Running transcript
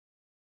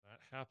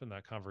happened,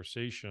 that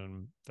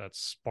conversation that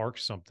sparked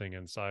something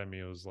inside me.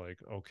 It was like,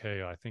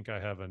 okay, I think I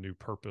have a new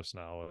purpose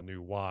now, a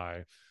new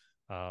why.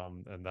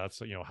 And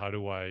that's, how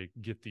do I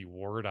get the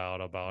word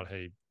out about,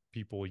 hey,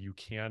 people, you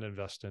can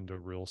invest into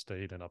real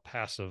estate in a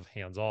passive,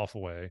 hands-off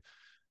way.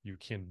 You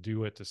can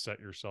do it to set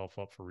yourself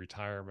up for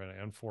retirement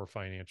and for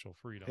financial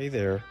freedom. Hey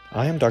there,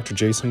 I am Dr.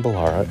 Jason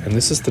Ballara, and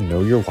this is the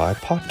Know Your Why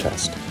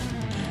podcast,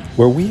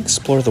 where we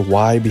explore the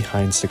why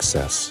behind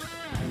success.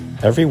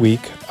 Every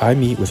week, I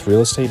meet with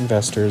real estate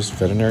investors,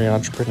 veterinary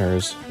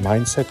entrepreneurs,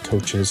 mindset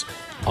coaches,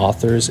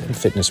 authors, and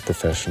fitness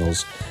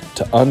professionals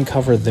to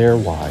uncover their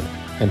why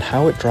and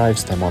how it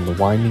drives them on the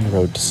winding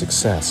road to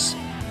success.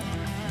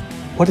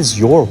 What is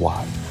your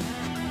why?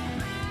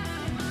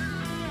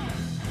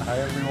 Hi,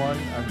 everyone.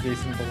 I'm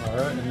Jason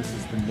Ballara, and this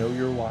is the Know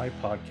Your Why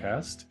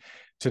podcast.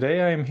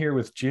 Today, I am here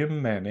with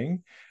Jim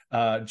Manning.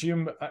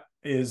 Jim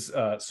is,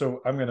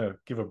 so I'm going to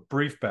give a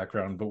brief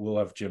background, but we'll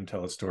have Jim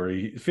tell a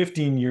story.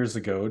 15 years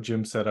ago,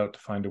 Jim set out to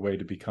find a way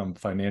to become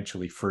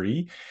financially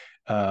free.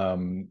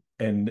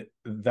 And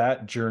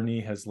that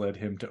journey has led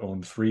him to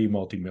own 3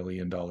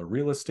 multi-million-dollar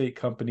real estate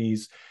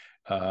companies.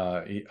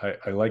 I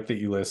like that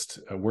you list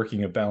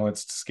working a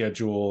balanced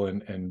schedule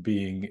and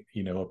being,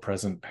 a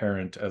present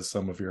parent as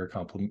some of your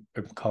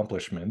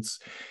accomplishments,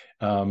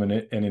 and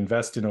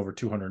invest in over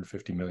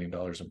 $250 million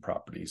in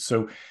properties.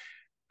 So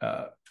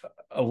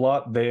a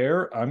lot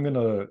there. I'm going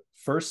to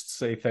first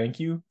say thank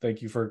you.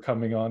 Thank you for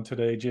coming on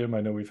today, Jim. I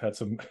know we've had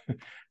some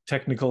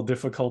technical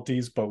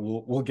difficulties, but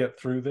we'll get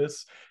through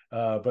this.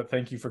 But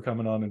thank you for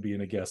coming on and being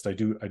a guest. I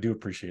do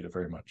appreciate it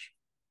very much.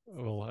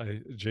 Well,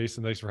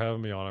 Jason, thanks for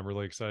having me on. I'm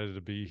really excited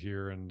to be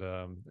here and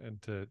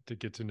to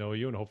get to know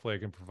you, and hopefully I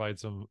can provide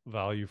some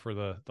value for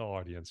the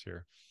audience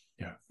here.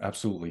 Yeah,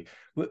 absolutely.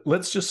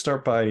 Let's just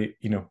start by,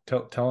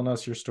 telling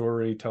us your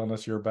story, telling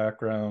us your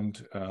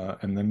background,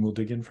 and then we'll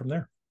dig in from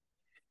there.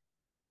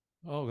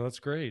 Oh, that's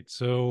great.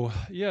 So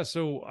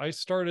I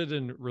started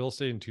in real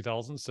estate in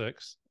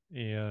 2006,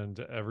 and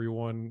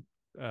everyone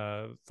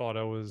thought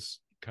I was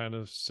kind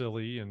of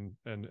silly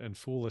and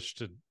foolish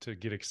to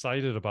get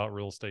excited about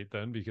real estate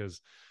then,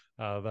 because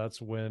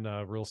that's when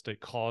real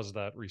estate caused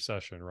that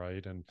recession,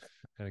 right? And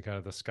kind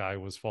of the sky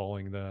was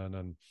falling then,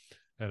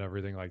 and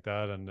everything like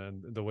that.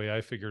 And the way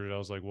I figured it, I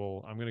was like,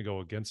 well, I'm going to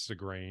go against the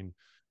grain,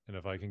 and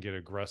if I can get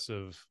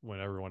aggressive when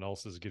everyone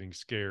else is getting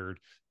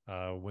scared,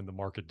 when the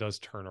market does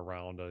turn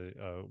around,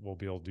 we'll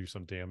be able to do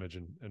some damage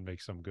and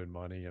make some good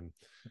money.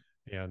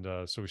 And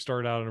so we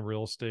started out in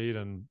real estate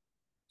and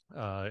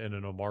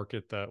in a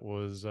market that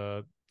was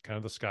kind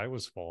of the sky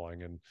was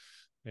falling.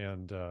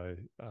 And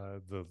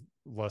the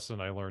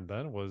lesson I learned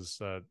then was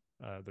that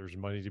there's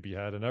money to be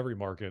had in every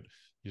market.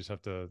 You just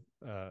have to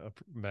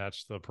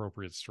match the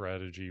appropriate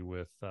strategy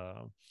with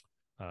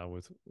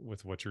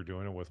what you're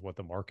doing and with what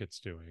the market's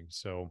doing.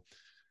 So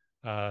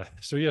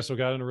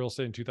got into real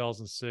estate in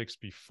 2006.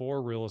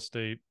 Before real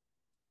estate,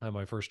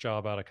 my first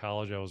job out of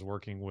college, I was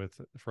working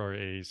for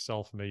a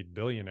self-made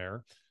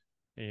billionaire.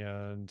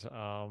 And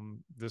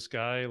this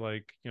guy,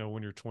 like,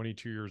 when you're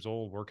 22 years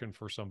old working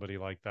for somebody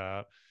like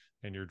that,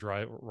 and you're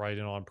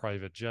riding on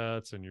private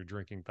jets and you're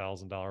drinking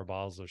 $1,000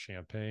 bottles of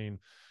champagne,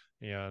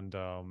 and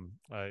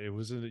it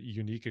was a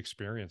unique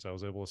experience. I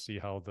was able to see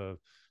how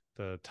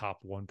the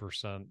top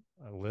 1%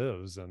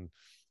 lives, and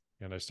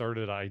I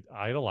started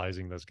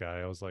idolizing this guy.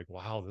 I was like,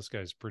 wow, this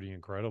guy's pretty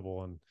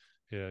incredible. And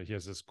he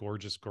has this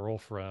gorgeous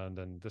girlfriend,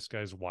 and this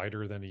guy's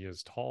wider than he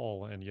is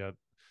tall. And yet,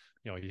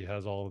 he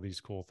has all of these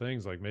cool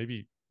things. Like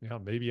maybe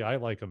I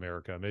like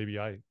America. Maybe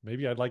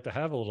I'd like to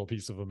have a little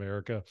piece of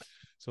America.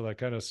 So that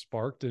kind of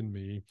sparked in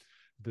me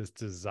this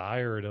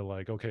desire to,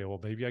 like, okay, well,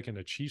 maybe I can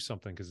achieve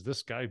something, because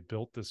this guy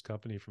built this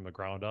company from the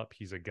ground up.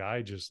 He's a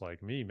guy just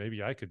like me.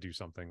 Maybe I could do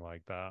something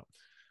like that.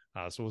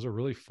 So it was a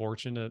really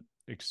fortunate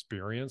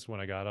experience when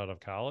I got out of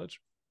college.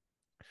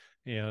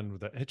 And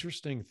the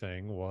interesting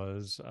thing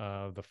was,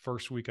 the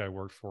first week I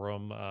worked for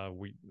him,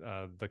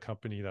 the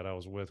company that I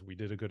was with, we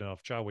did a good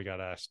enough job. We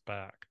got asked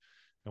back.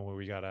 And when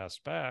we got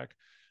asked back,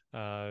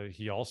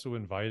 he also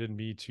invited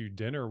me to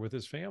dinner with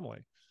his family.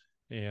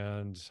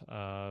 And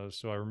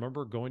so I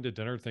remember going to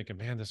dinner thinking,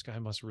 man, this guy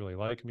must really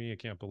like me. I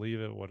can't believe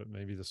it.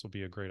 Maybe this will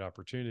be a great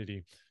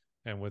opportunity.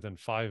 And within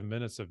 5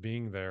 minutes of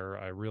being there,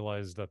 I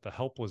realized that the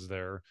help was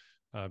there,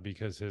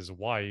 because his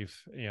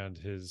wife and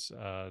his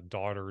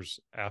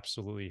daughters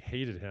absolutely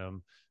hated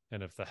him.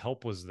 And if the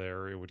help was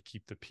there, it would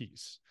keep the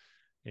peace.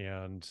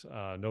 And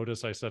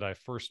notice I said I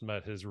first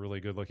met his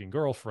really good looking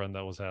girlfriend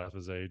that was half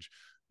his age.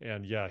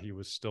 And yeah, he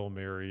was still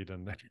married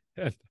and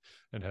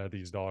and had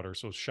these daughters.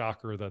 So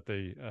shocker that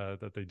they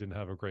didn't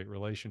have a great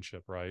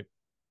relationship, right?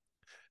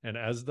 And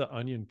as the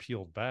onion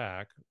peeled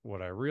back,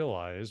 what I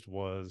realized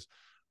was,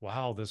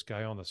 wow, this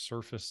guy on the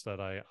surface that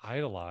I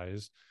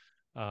idolized,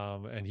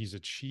 and he's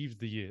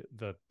achieved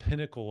the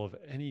pinnacle of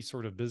any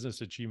sort of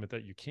business achievement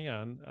that you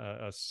can,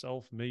 a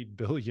self-made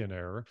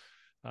billionaire.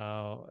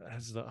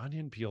 As the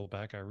onion peeled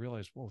back, I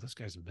realized, whoa, this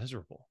guy's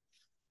miserable,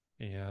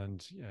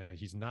 and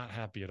he's not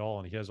happy at all,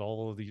 and he has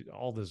all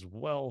this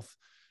wealth,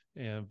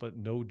 but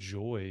no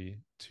joy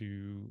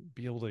to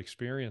be able to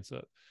experience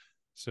it.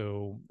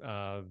 So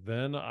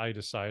then I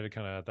decided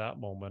kind of at that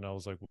moment, I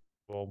was like,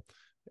 well,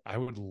 I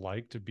would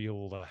like to be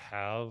able to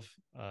have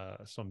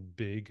some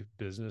big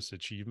business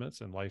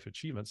achievements and life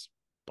achievements,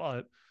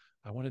 but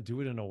I want to do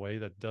it in a way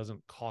that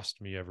doesn't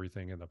cost me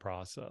everything in the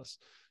process.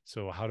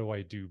 So how do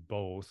I do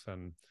both?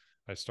 And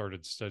I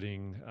started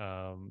studying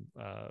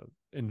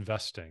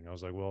investing. I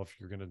was like, well, if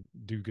you're going to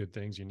do good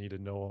things, you need to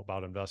know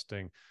about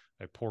investing.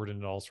 I poured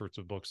into all sorts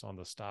of books on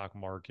the stock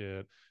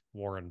market.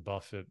 Warren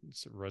Buffett,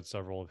 read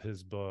several of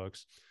his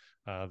books.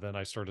 Then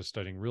I started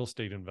studying real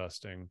estate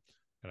investing,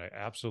 and I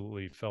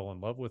absolutely fell in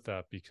love with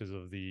that because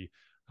of the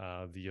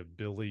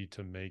ability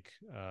to make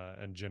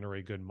and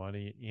generate good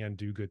money and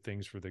do good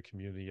things for the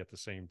community at the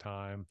same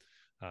time.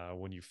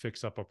 When you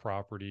fix up a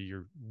property,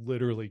 you're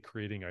literally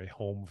creating a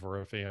home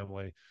for a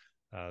family.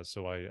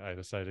 So I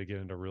decided to get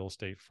into real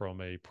estate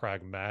from a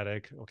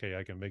pragmatic, okay,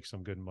 I can make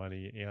some good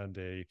money, and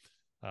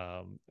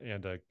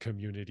a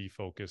community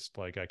focused,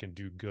 like I can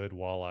do good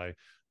while I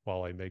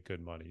make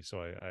good money.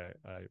 So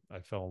I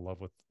fell in love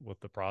with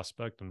the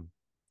prospect, and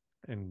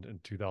in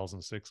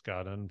 2006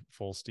 got in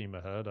full steam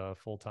ahead,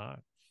 full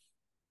time.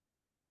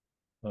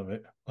 Love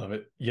it. Love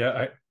it.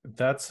 Yeah,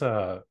 that's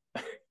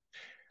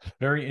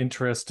very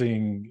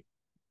interesting,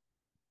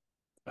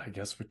 I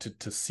guess,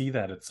 to see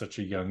that at such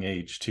a young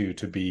age too,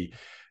 to be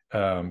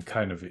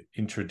kind of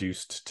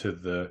introduced to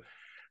the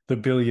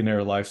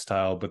billionaire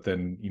lifestyle, but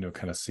then, you know,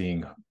 kind of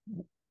seeing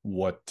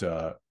what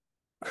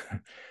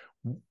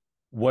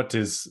what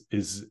is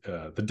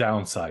the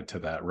downside to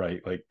that,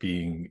 right? Like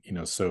being, you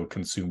know, so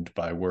consumed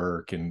by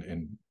work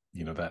and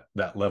you know,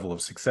 that level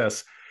of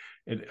success.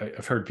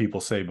 I've heard people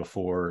say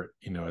before,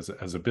 you know,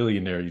 as a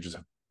billionaire, you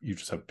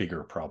just have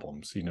bigger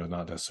problems, you know,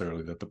 not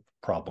necessarily that the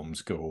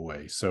problems go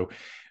away. So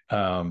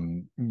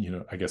you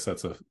know, I guess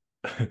that's a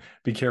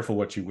be careful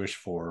what you wish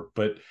for.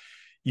 But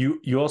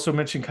you also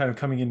mentioned kind of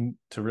coming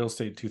into real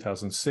estate in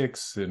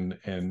 2006 and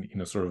you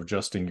know, sort of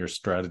adjusting your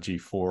strategy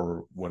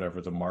for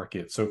whatever the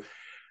market. So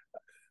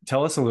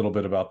tell us a little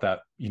bit about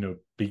that, you know,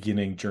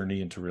 beginning journey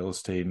into real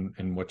estate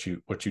and what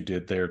you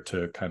did there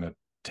to kind of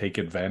take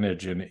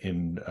advantage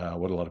in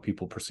what a lot of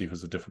people perceive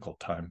as a difficult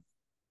time.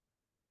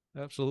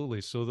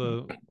 Absolutely.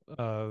 So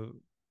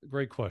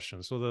great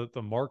question. So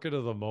the market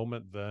of the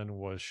moment then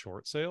was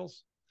short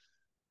sales.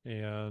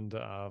 And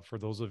for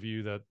those of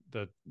you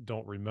that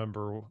don't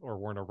remember or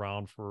weren't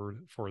around for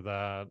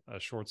that,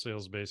 short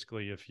sales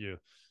basically, if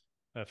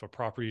a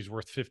property is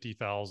worth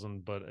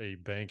 50,000 but a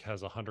bank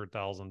has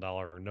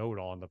 $100,000 note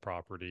on the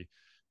property,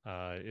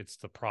 it's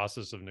the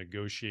process of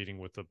negotiating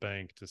with the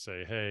bank to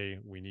say, hey,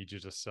 we need you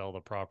to sell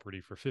the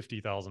property for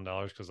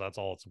 $50,000 because that's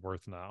all it's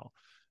worth now.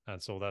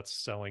 And so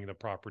that's selling the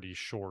property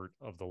short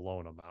of the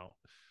loan amount.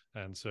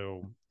 And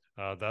so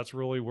that's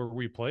really where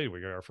we played.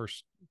 We got our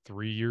first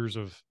 3 years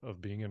of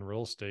being in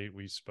real estate.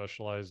 We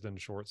specialized in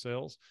short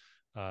sales.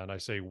 And I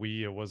say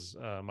we, it was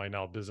my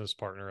now business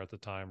partner at the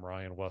time,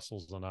 Ryan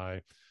Wessels, and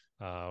I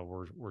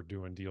were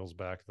doing deals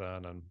back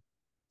then.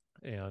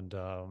 And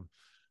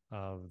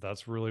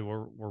that's really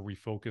where we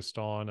focused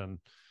on.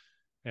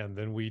 And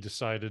then we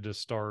decided to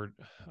start,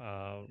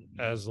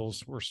 as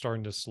those were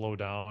starting to slow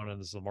down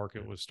and as the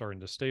market was starting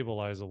to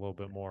stabilize a little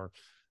bit more,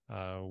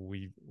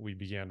 we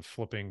began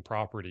flipping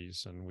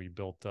properties, and we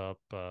built up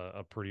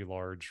a pretty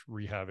large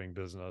rehabbing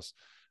business.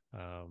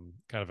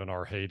 Kind of in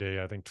our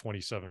heyday, I think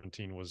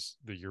 2017 was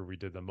the year we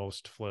did the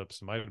most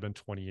flips. It might have been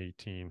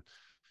 2018.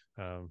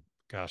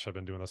 Gosh, I've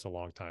been doing this a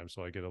long time,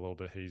 so I get a little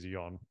bit hazy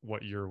on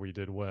what year we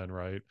did when,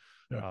 right?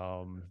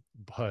 Yeah.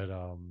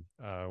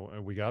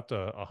 We got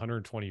to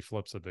 120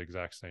 flips at the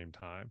exact same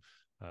time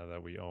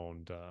that we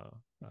owned.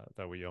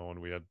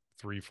 We had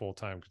 3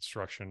 full-time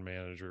construction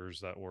managers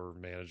that were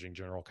managing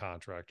general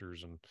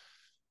contractors and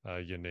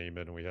you name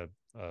it. And we had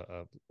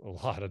a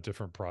lot of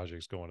different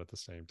projects going at the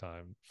same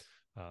time,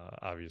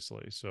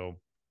 obviously. So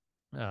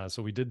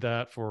we did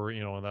that for,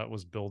 you know, and that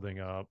was building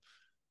up.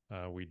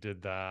 We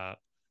did that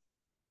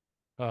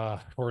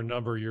for a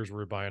number of years. We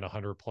were buying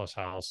 100 plus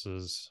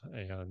houses.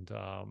 And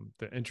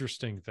the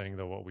interesting thing,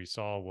 though, what we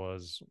saw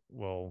was,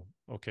 well,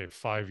 okay,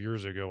 5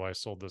 years ago, I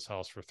sold this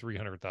house for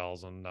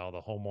 300,000. Now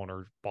the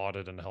homeowner bought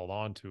it and held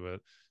on to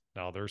it.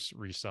 Now they're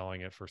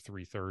reselling it for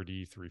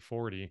 330,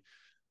 340.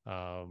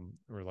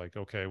 We're like,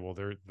 okay, well,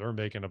 they're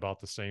making about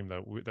the same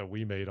that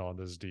we made on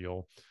this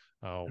deal.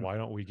 Why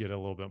don't we get a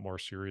little bit more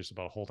serious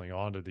about holding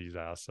on to these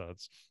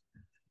assets?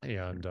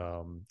 And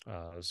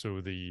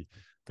so the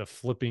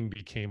flipping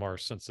became our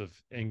sense of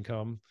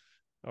income,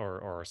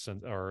 or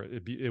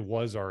it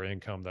was our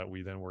income that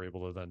we then were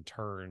able to then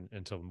turn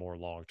into more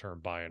long-term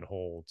buy and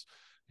holds.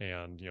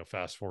 And, you know,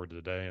 fast forward to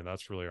today, and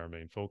that's really our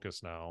main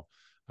focus now,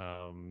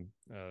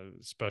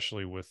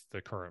 especially with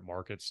the current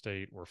market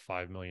state. We're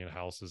 5 million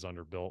houses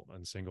underbuilt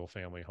and single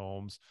family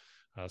homes.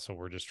 So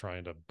we're just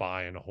trying to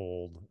buy and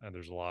hold. And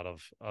there's a lot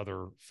of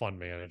other fund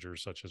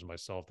managers such as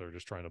myself that are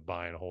just trying to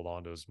buy and hold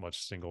on to as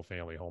much single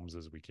family homes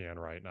as we can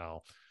right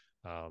now,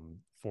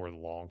 for the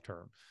long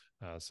term,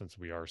 since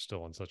we are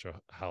still in such a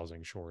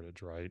housing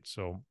shortage, right?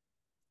 So,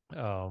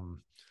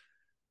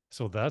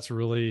 so that's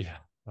really,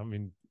 I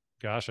mean,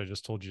 gosh, I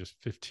just told you just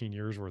 15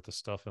 years worth of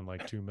stuff in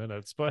like 2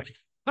 minutes, but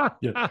Yeah,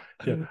 yeah.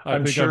 I I'm think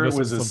I'm sure it missing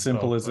was as some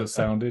simple stuff, as it but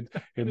sounded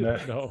in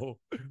that. no,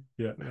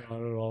 Yeah,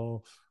 not at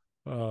all.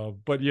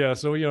 But yeah,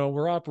 so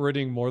we're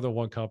operating more than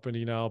one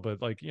company now,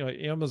 but like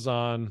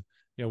Amazon,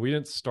 we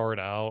didn't start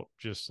out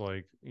just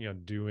like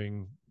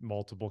doing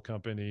multiple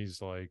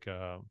companies. Like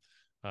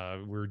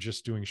we were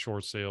just doing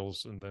short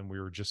sales, and then we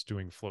were just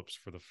doing flips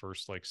for the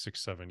first like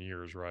 6-7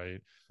 years,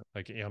 right?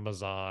 Like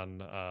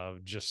Amazon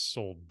just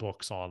sold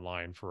books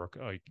online for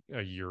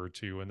a year or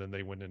two, and then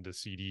they went into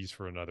CDs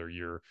for another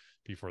year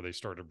before they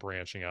started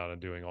branching out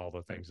and doing all the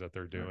right, things that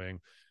they're right. doing.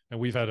 And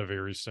we've had a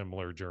very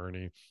similar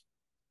journey.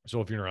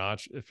 So if you're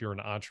an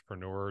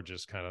entrepreneur,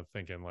 just kind of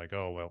thinking like,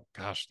 oh well,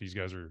 gosh, these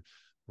guys are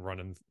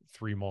running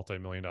 3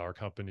 multi-million-dollar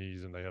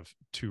companies and they have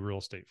 2 real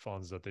estate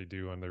funds that they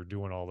do and they're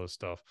doing all this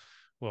stuff.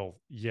 Well,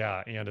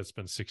 yeah, and it's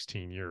been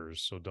 16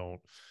 years, so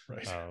don't.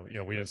 Right.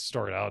 We didn't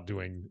start out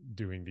doing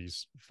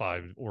these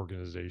 5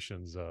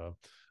 organizations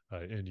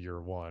in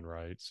year one,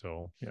 right?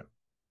 So Yeah,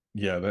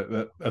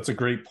 yeah. That's a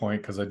great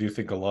point, because I do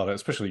think a lot of,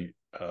 especially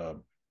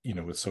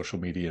with social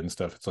media and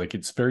stuff, it's like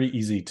it's very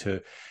easy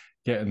to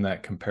get in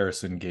that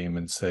comparison game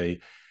and say,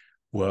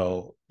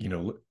 well,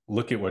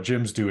 look at what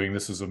Jim's doing.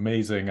 This is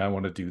amazing. I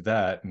want to do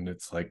that. And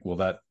it's like, well,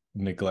 that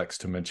neglects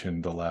to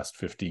mention the last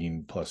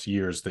 15 plus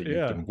years that you've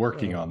yeah, been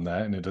working on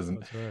that. And it that's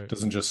right.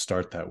 doesn't just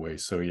start that way.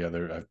 So yeah,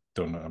 I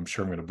don't know. I'm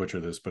sure I'm going to butcher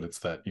this, but it's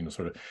that,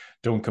 sort of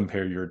don't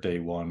compare your day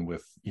one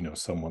with,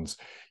 someone's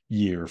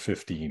year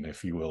 15,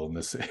 if you will, in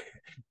this,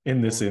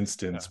 in this Well,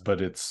 instance, yeah.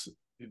 but it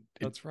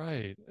That's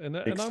right. And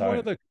takes I'm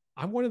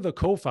one of time. the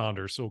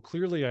co-founders, so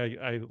clearly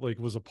I like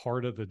was a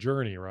part of the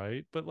journey,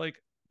 right? But like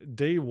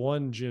day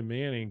one Jim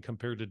Manning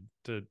compared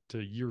to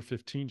year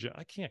 15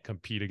 I can't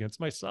compete against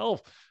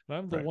myself.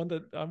 And Right.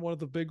 I'm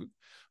one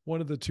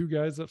of the two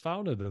guys that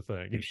founded the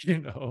thing,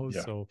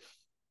 Yeah. so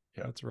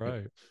Yeah. that's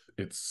right.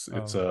 It's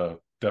Um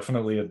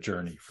definitely a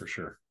journey for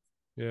sure.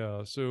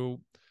 yeah, so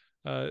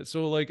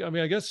like I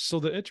mean I guess so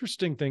the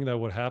interesting thing that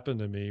would happen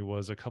to me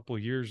was a couple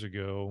of years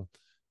ago.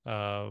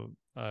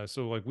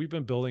 So like we've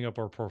been building up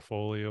our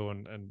portfolio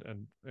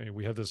and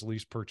we have this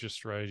lease purchase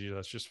strategy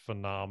that's just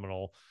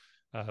phenomenal.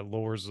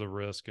 Lowers the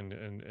risk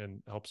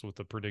and helps with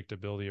the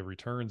predictability of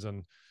returns.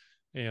 And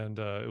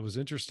it was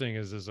interesting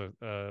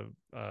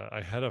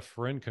I had a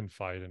friend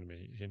confide in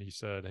me and he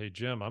said, "Hey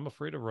Jim, I'm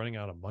afraid of running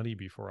out of money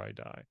before I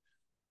die."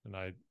 And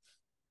I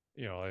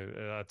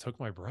took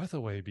my breath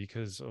away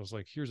because I was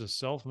like, here's a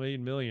self-made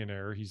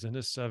millionaire. He's in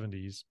his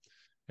 70s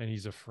and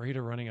he's afraid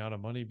of running out of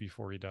money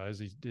before he dies.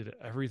 He did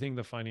everything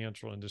the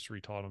financial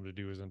industry taught him to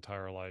do his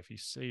entire life.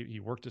 He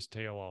worked his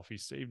tail off. He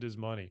saved his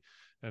money.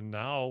 And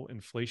now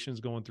inflation's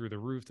going through the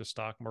roof. The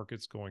stock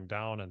market's going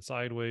down and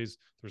sideways.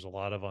 There's a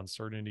lot of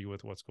uncertainty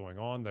with what's going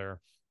on there.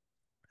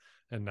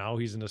 And now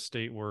he's in a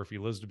state where if he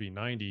lives to be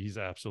 90, he's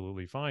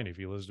absolutely fine. If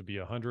he lives to be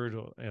 100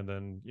 and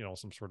then,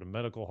 some sort of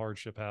medical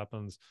hardship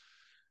happens,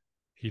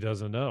 he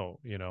doesn't know.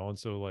 And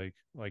so like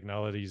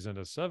now that he's in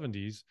his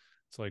 70s,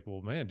 it's like,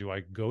 well, man, do I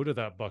go to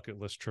that bucket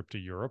list trip to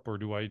Europe or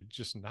do I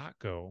just not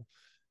go?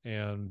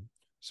 And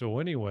so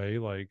anyway,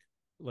 like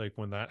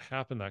when that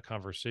happened, that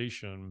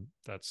conversation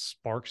that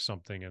sparked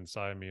something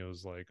inside me. It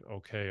was like,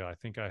 okay, I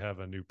think I have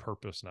a new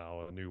purpose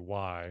now, a new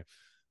why.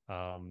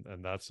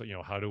 And that's,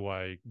 how do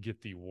I get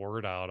the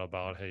word out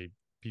about, hey,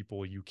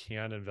 people, you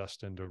can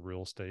invest into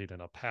real estate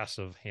in a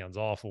passive,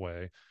 hands-off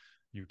way.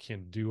 You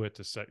can do it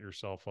to set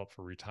yourself up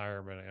for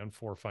retirement and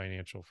for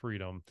financial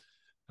freedom.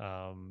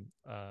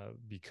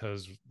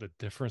 Because the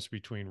difference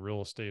between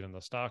real estate and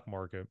the stock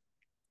market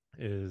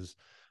is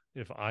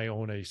if I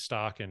own a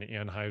stock in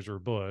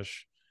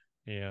Anheuser-Busch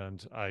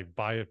and I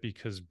buy it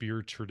because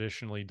beer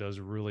traditionally does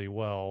really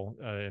well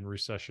in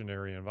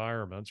recessionary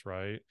environments,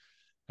 right?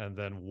 And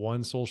then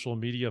one social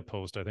media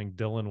post, I think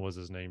Dylan was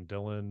his name,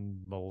 Dylan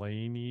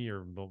Mulvaney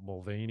or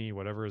Mulvaney,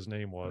 whatever his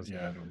name was.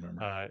 Yeah, I don't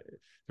remember.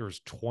 There was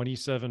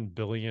 $27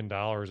 billion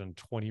and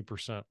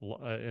 20%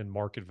 in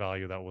market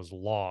value that was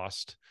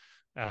lost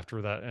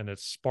after that. And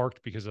it's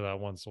sparked because of that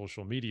one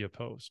social media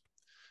post.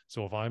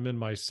 So if I'm in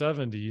my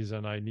 70s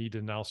and I need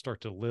to now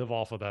start to live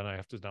off of that, and I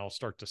have to now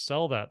start to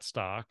sell that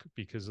stock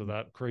because of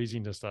that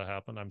craziness that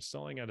happened, I'm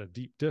selling at a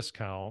deep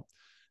discount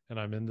and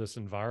I'm in this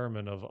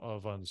environment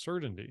of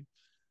uncertainty.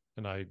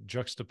 And I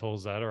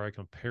juxtapose that, or I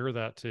compare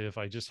that to if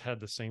I just had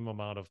the same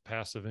amount of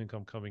passive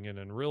income coming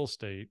in real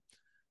estate.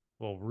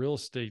 Well, real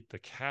estate, the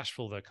cash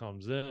flow that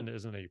comes in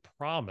isn't a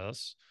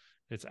promise,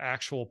 it's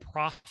actual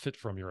profit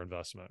from your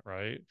investment,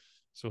 right?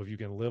 So if you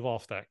can live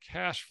off that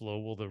cash flow,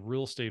 well, the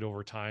real estate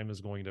over time is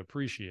going to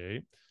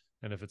appreciate.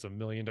 And if it's $1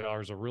 million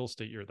of real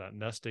estate, that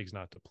nest egg's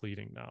not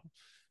depleting now.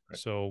 Right.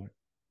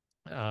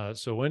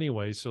 So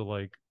anyway, so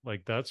like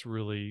that's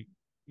really,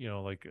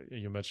 like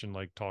you mentioned,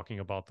 like talking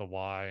about the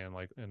why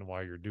and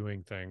why you're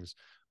doing things.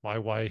 My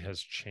why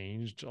has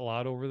changed a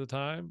lot over the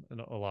time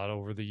and a lot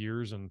over the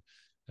years. And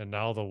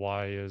now the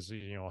why is,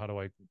 how do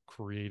I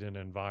create an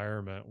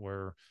environment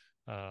where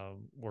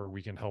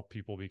we can help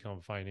people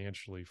become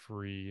financially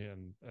free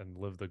and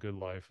live the good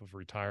life of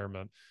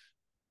retirement.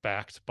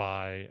 backed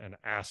by an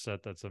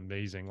asset that's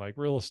amazing, like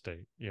real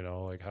estate,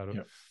 like how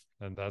to,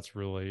 and that's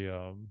really,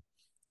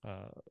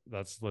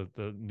 that's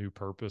the new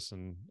purpose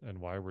and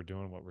why we're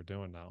doing what we're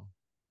doing now.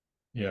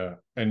 Yeah.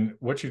 And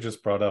what you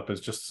just brought up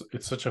is just,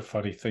 it's such a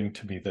funny thing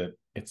to me that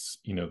it's,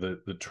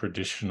 the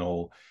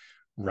traditional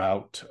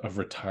route of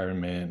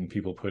retirement and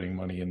people putting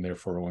money in their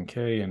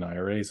 401k and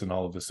IRAs and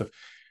all of this stuff.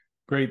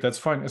 Great. That's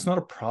fine. It's not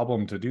a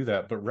problem to do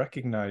that, but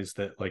recognize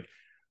that like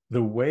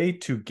the way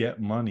to get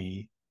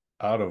money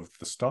out of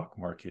the stock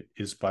market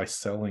is by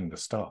selling the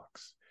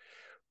stocks.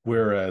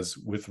 Whereas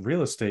with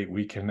real estate,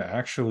 we can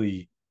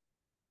actually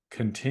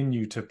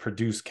continue to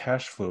produce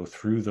cash flow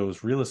through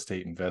those real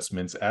estate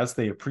investments as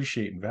they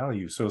appreciate in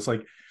value. So it's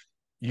like,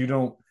 you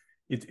don't,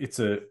 it's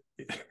a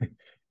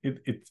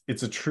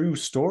true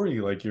story.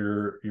 Like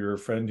your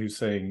friend who's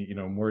saying,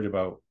 I'm worried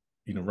about,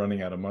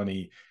 running out of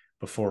money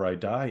before I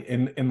die.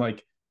 And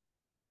like,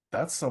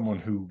 that's someone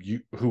who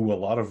a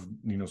lot of,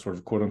 sort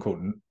of quote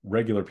unquote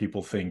regular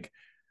people think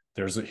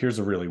here's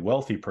a really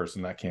wealthy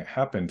person that can't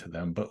happen to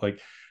them. But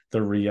like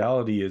the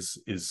reality is,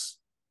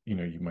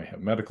 you might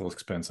have medical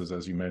expenses,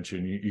 as you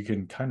mentioned, you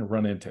can kind of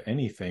run into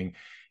anything.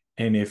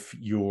 And if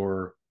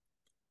your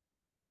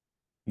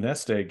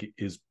nest egg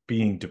is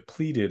being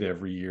depleted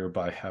every year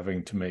by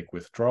having to make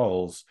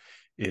withdrawals,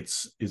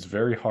 it's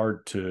very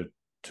hard to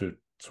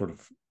sort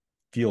of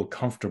feel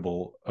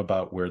comfortable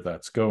about where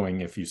that's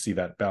going if you see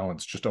that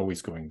balance just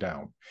always going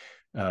down.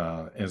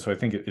 And so I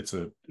think it's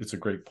a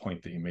great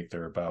point that you make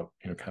there about,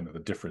 kind of the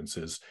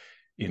differences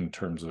in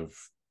terms of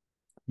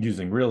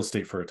using real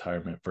estate for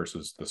retirement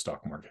versus the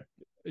stock market.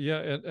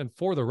 Yeah. And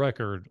for the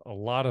record, a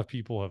lot of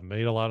people have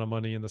made a lot of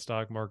money in the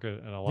stock market,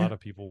 and a lot of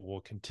people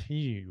will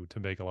continue to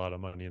make a lot of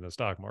money in the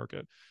stock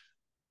market.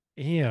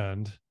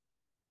 And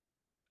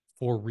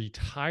for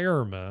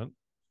retirement,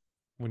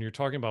 when you're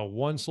talking about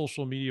one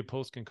social media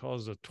post can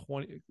cause a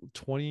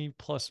 20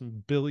 plus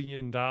 $1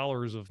 billion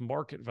of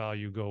market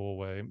value go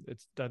away.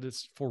 That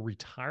is for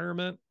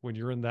retirement when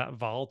you're in that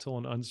volatile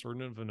and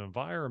uncertain of an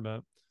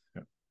environment.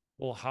 Yeah.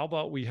 Well, how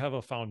about we have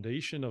a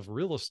foundation of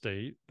real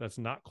estate that's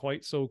not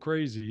quite so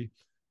crazy.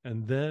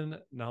 And then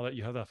now that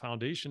you have that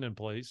foundation in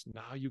place,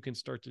 now you can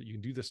you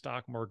can do the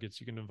stock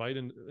markets, you can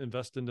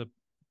invest into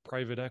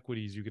private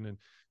equities, you can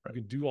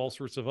do all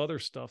sorts of other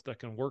stuff that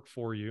can work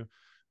for you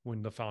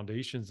when the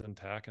foundation's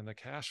intact and the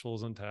cash flow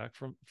is intact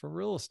from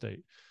real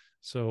estate.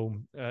 So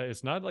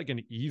it's not like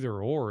an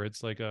either or.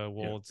 It's like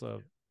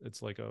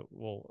it's like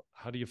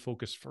how do you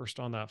focus first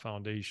on that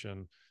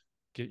foundation,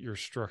 get your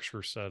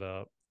structure set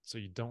up so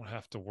you don't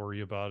have to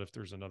worry about if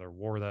there's another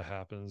war that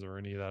happens or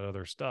any of that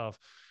other stuff.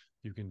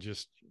 You can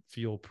just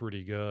feel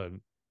pretty good.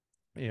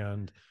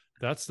 And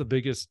that's the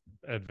biggest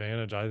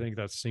advantage I think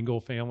that single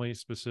family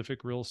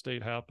specific real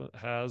estate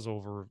has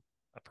over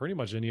pretty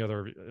much any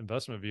other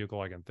investment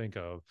vehicle I can think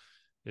of,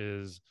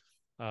 is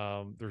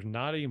there's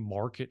not a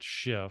market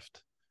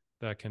shift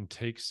that can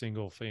take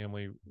single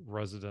family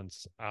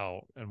residents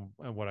out. And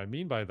what I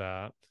mean by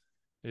that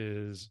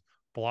is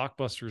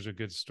Blockbuster is a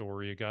good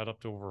story. It got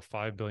up to over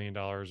 $5 billion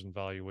in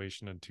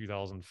valuation in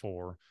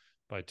 2004.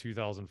 By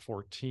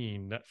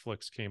 2014,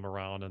 Netflix came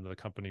around and the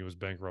company was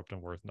bankrupt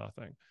and worth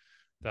nothing.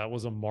 That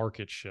was a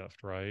market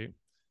shift, right?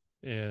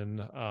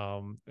 In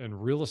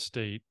real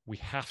estate, we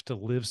have to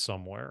live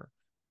somewhere.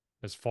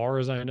 As far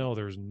as I know,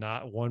 there's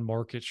not one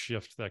market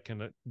shift that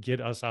can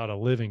get us out of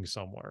living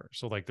somewhere.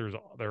 So like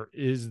there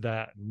is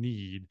that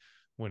need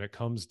when it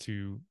comes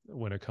to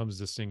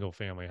single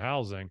family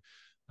housing,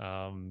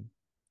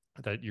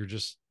 that you're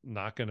just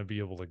not going to be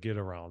able to get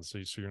around. So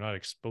you're not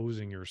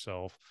exposing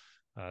yourself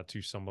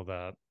to some of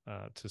that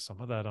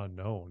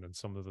unknown and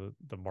some of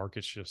the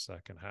market shifts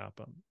that can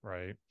happen,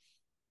 right?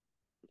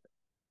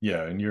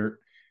 Yeah, and you're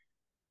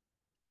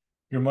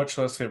much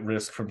less at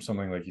risk from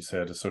something like you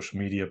said, a social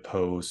media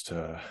post.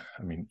 I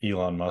mean,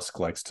 Elon Musk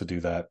likes to do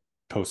that,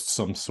 post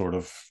some sort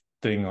of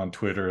thing on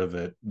Twitter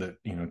that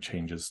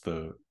changes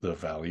the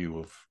value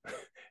of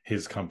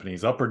his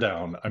companies up or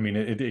down. I mean,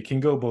 it can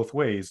go both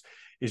ways.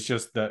 It's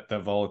just that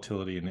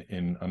volatility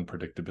and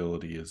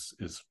unpredictability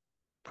is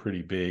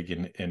pretty big,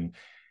 and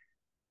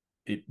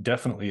it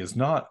definitely is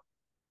not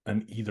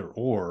an either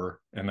or.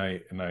 And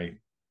I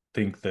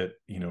think that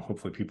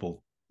hopefully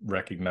people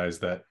recognize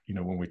that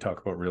when we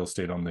talk about real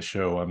estate on the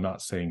show, I'm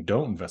not saying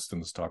don't invest in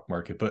the stock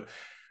market, but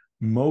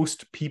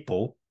most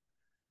people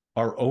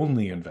are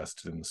only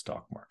invested in the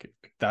stock market.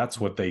 That's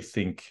what they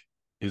think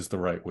is the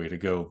right way to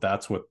go.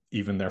 That's what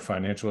even their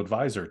financial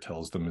advisor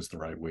tells them is the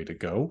right way to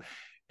go.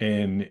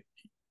 And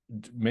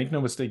make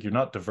no mistake, you're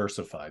not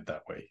diversified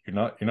that way. You're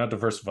not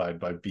diversified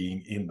by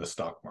being in the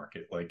stock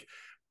market. Like,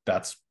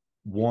 that's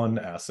one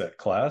asset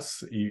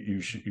class.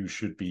 You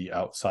should be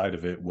outside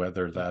of it,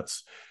 whether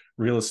that's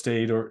real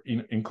estate or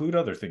include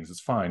other things.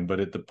 It's fine,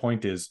 but the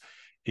point is,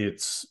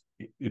 it's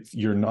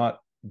you're not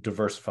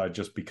diversified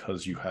just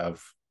because you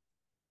have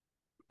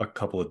a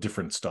couple of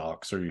different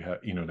stocks, or you have,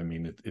 what I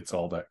mean. It's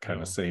all that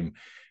kind of same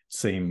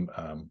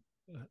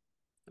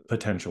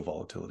potential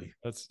volatility.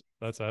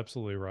 That's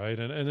absolutely right.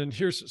 And then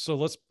so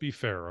let's be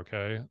fair,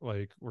 okay?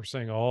 Like, we're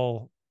saying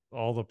all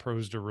the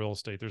pros to real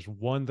estate. There's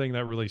one thing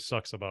that really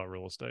sucks about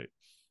real estate.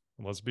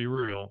 And let's be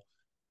real,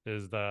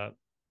 is that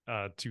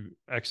to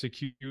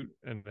execute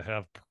and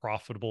have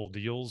profitable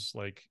deals,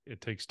 like it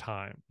takes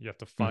time. You have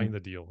to find the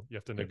deal. You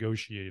have to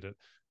negotiate it.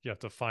 You have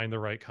to find the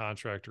right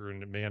contractor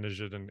and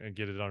manage it and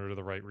get it under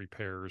the right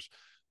repairs.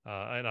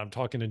 And I'm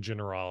talking in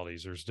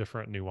generalities. There's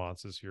different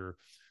nuances here,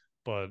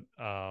 but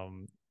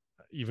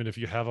even if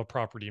you have a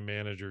property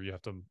manager, you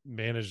have to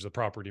manage the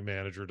property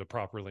manager to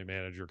properly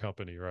manage your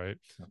company, right?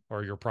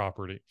 Or your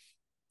property.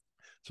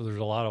 So there's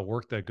a lot of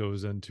work that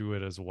goes into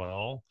it as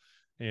well.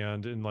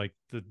 And in like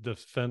the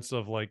defense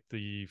of like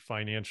the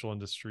financial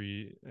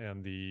industry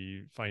and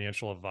the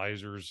financial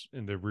advisors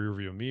in the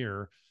rearview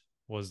mirror,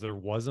 was there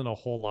wasn't a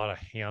whole lot of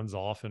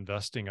hands-off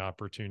investing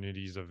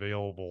opportunities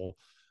available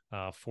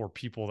for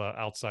people that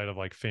outside of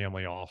like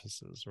family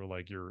offices or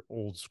like your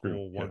old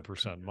school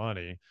 1%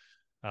 money.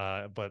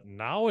 But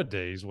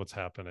nowadays, what's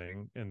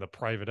happening in the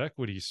private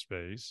equity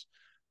space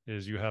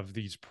is you have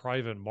these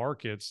private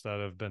markets that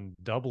have been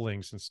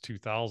doubling since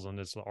 2000.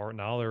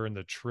 Now they're in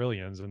the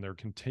trillions, and they're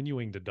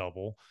continuing to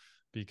double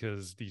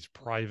because these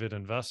private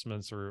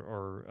investments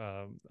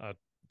are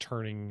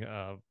turning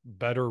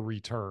better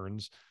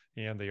returns,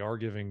 and they are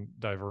giving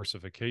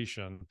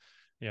diversification,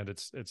 and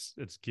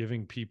it's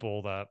giving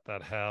people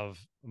that have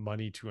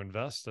money to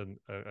invest in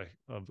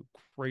a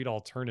great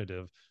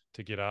alternative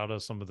to get out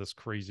of some of this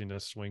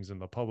craziness swings in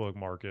the public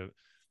market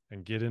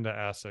and get into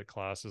asset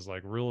classes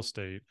like real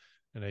estate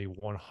in a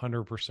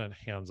 100%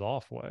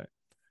 hands-off way.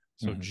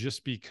 So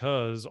just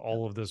because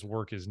all of this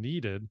work is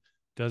needed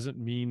doesn't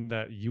mean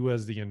that you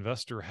as the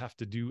investor have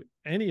to do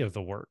any of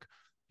the work.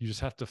 You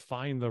just have to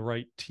find the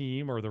right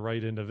team or the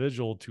right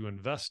individual to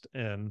invest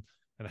in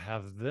and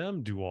have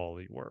them do all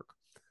the work.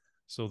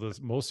 So the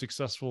most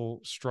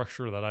successful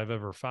structure that I've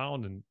ever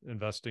found in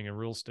investing in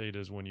real estate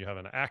is when you have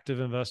an active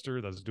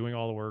investor that's doing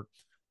all the work,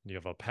 and you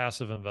have a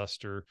passive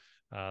investor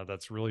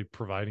that's really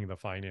providing the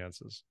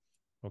finances.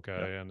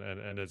 Okay.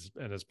 And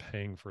it's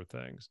paying for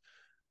things.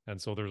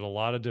 And so there's a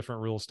lot of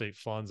different real estate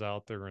funds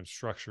out there and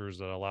structures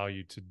that allow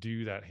you to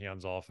do that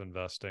hands-off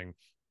investing.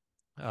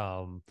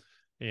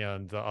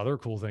 And the other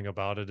cool thing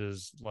about it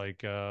is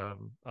like you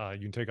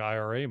can take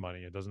IRA money.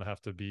 It doesn't have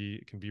to be,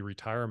 it can be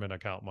retirement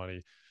account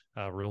money.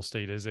 Real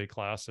estate is a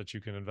class that you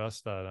can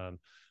invest that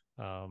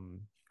on.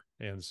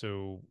 And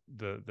so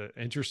the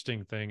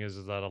interesting thing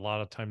is that a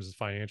lot of times the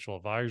financial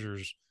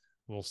advisors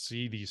will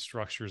see these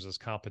structures as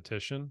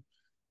competition.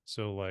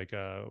 So like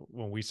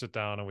when we sit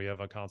down and we have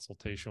a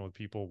consultation with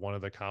people, one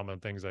of the common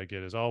things I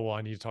get is, oh, well,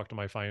 I need to talk to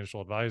my financial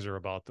advisor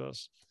about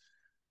this.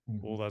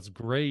 Well, that's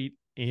great.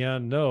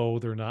 And no,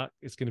 they're not.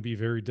 It's going to be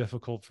very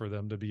difficult for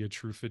them to be a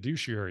true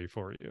fiduciary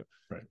for you,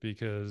 right?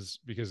 Because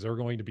they're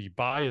going to be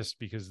biased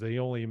because they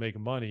only make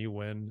money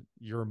when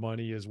your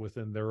money is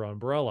within their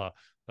umbrella.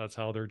 That's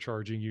how they're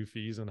charging you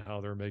fees and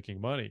how they're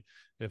making money.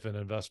 If an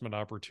investment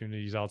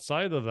opportunity is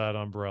outside of that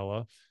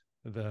umbrella,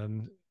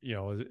 then, you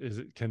know,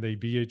 can they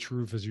be a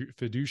true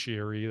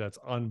fiduciary that's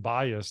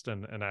unbiased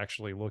and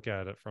actually look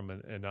at it from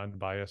an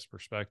unbiased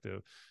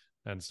perspective?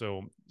 And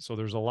so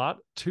there's a lot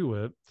to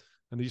it.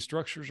 And these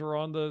structures are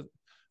on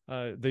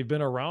they've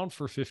been around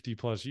for 50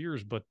 plus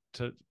years, but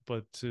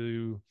it's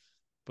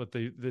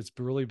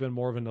really been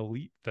more of an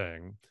elite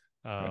thing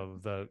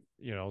that,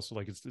 you know, so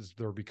like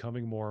they're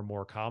becoming more and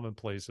more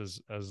commonplace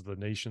as the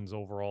nation's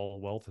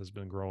overall wealth has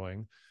been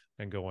growing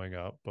and going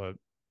up. But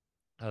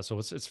so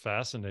it's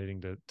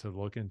fascinating to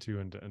look into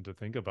and to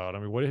think about. I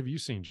mean, what have you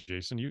seen,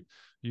 Jason? You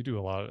do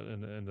a lot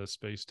in this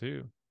space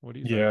too. What do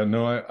you think? Yeah,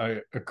 no,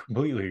 I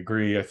completely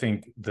agree. I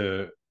think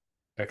the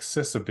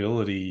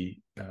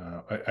accessibility,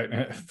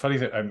 funny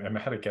that I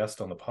had a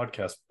guest on the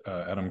podcast,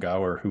 Adam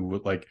Gower, who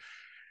would like,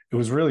 it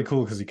was really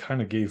cool because he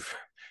kind of gave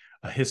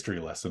a history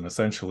lesson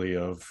essentially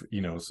of,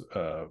 you know,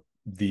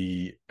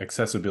 the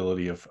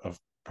accessibility of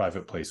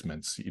private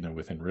placements, you know,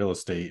 within real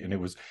estate. And it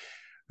was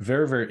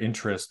very, very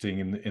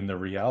interesting. And the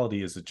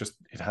reality is it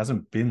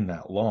hasn't been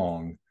that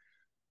long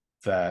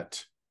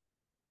that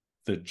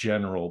the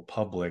general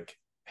public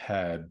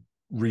had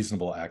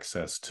reasonable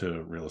access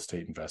to real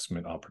estate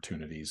investment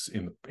opportunities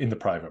in the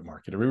private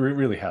market. It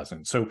really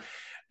hasn't. So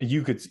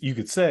you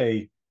could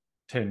say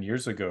 10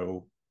 years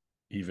ago,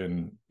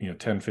 even, you know,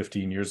 10,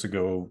 15 years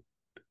ago,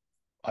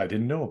 I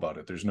didn't know about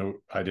it.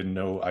 I didn't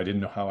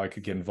know how I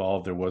could get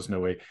involved. There was no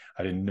way.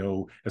 I didn't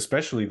know,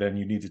 especially then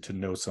you needed to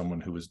know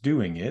someone who was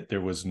doing it.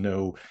 There was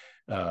no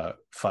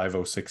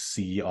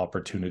 506c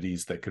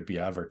opportunities that could be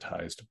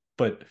advertised.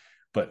 But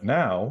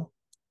now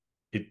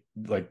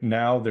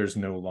now there's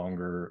no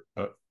longer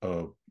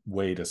a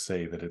way to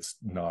say that it's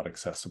not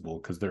accessible,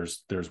 because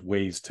there's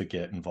ways to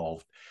get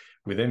involved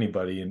with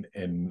anybody.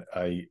 And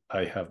I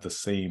have the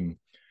same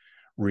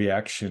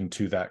reaction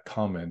to that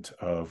comment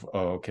of,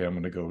 oh, okay, I'm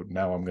going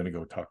to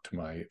go talk to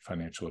my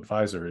financial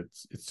advisor.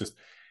 It's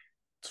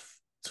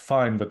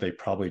fine, but they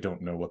probably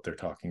don't know what they're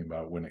talking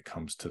about when it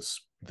comes to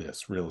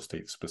this real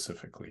estate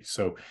specifically.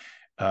 So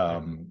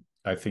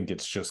I think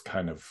it's just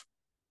kind of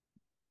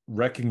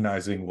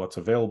recognizing what's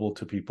available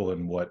to people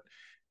and what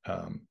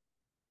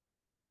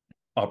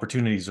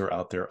opportunities are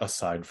out there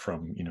aside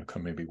from,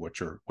 maybe what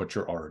you're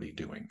already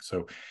doing.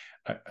 So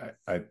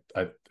I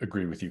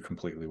agree with you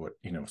completely, what,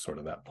 sort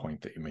of that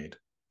point that you made.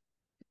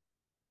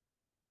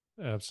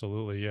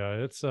 Absolutely.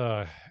 Yeah.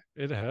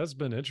 It has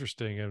been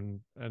interesting,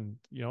 and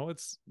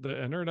it's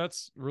the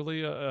internet's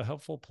really a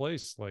helpful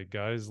place. Like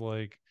guys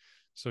like,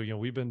 so,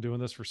 we've been doing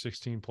this for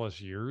 16 plus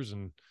years.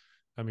 And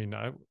I mean,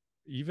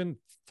 even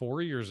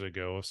 4 years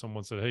ago, if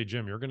someone said, "Hey,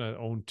 Jim, you're going to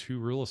own two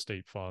real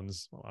estate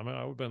funds," I mean,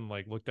 I would have been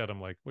like, looked at him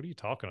like, "What are you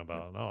talking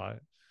about?" No,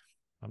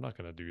 I'm not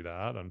going to do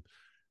that. And,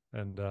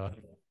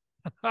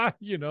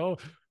 you know,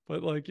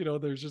 but like,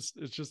 it's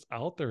just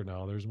out there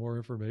now. There's more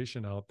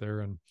information out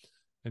there. And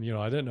I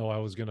didn't know I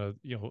was gonna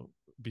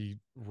be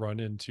run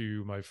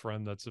into my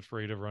friend that's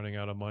afraid of running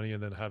out of money,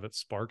 and then have it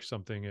spark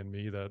something in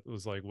me that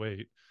was like,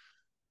 wait,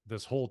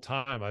 this whole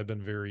time I've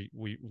been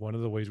one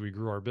of the ways we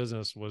grew our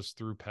business was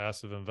through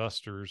passive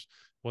investors.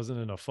 Wasn't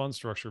in a fund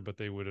structure, but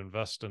they would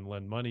invest and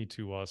lend money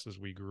to us as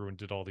we grew and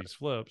did all these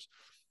flips.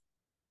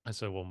 I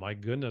said, well, my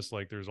goodness,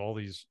 like there's all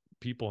these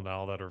people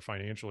now that are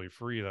financially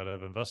free that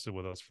have invested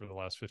with us for the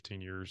last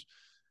 15 years.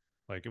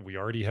 Like if we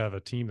already have a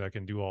team that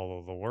can do all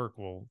of the work,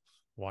 well,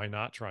 why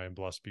not try and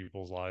bless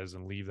people's lives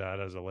and leave that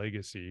as a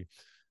legacy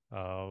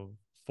uh,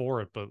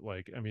 for it? But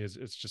like, I mean,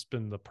 it's just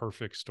been the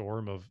perfect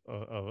storm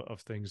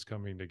of things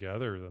coming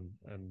together.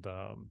 And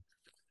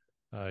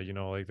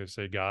like they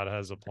say, God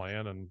has a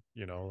plan, and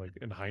like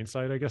in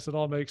hindsight, I guess it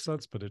all makes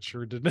sense, but it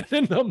sure didn't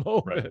in the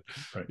moment,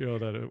 Right,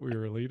 right. We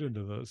were leading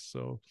to this.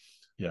 So,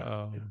 Yeah,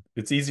 yeah. um,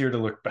 It's easier to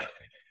look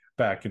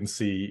back and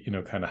see,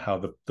 kind of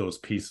how those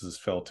pieces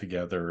fell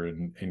together,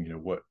 and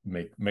what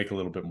make a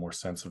little bit more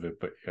sense of it.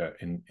 But yeah,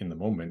 in the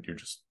moment, you're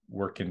just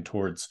working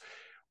towards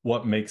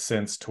what makes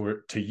sense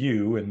to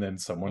you, and then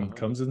someone uh-huh.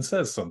 comes and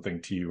says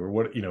something to you, or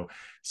what,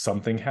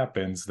 something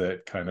happens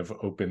that kind of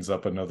opens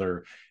up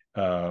another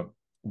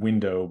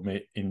window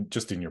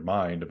in your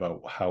mind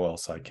about how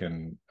else I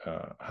can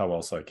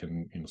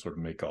sort of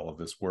make all of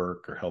this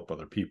work or help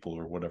other people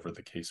or whatever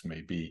the case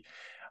may be.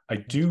 I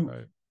That's do.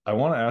 right. I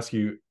want to ask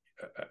you.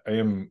 I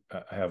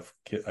have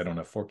kids. I don't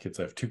have four kids.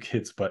 I have two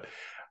kids, but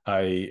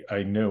I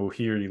know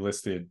here you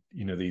listed,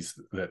 these,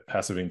 that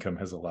passive income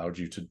has allowed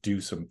you to do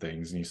some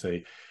things, and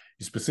you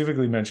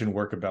specifically mentioned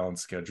work a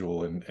balanced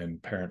schedule,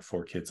 and parent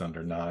four kids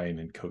under 9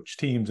 and coach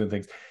teams and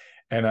things.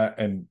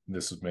 And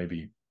this is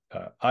maybe,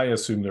 I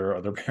assume there are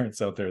other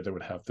parents out there that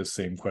would have the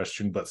same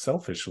question, but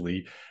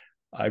selfishly,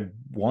 I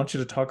want you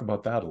to talk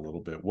about that a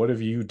little bit. What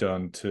have you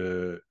done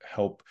to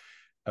help,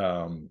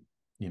 um,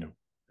 you know,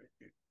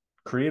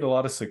 create a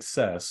lot of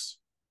success,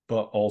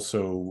 but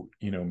also,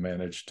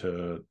 manage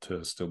to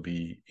still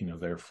be,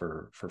 there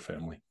for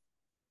family?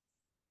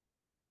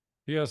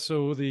 Yeah.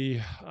 So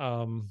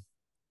oh,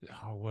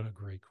 what a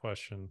great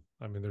question.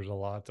 I mean, there's a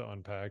lot to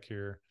unpack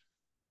here.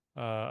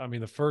 I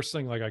mean, the first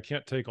thing, like, I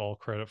can't take all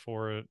credit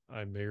for it.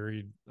 I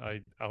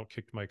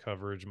outkicked my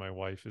coverage. My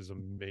wife is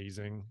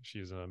amazing. She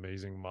is an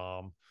amazing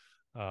mom.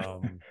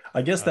 Um,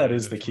 I guess that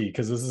is the for, key,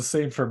 because it's the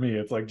same for me.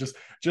 It's like, just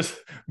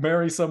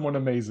marry someone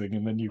amazing,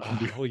 and then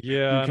well, you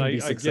yeah, and can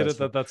be I get it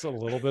that successful. that's a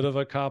little bit of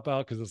a cop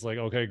out, because it's like,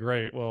 okay,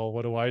 great. Well,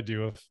 what do I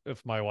do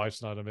if my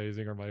wife's not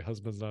amazing or my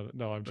husband's not?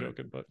 No, I'm Right.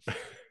 joking, but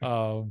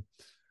um,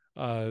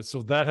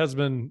 so that has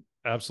been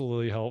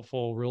absolutely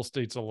helpful. Real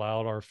estate's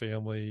allowed our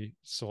family.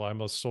 So I'm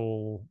a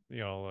sole,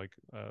 like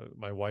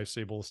my wife's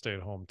able to stay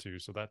at home too.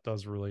 So that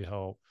does really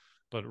help.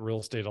 But real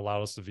estate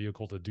allowed us the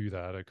vehicle to do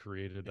that. It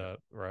created Yeah. that,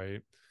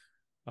 right?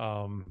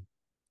 Um,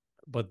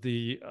 but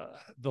the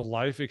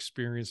life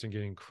experience and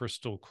getting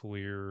crystal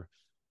clear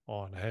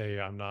on, hey,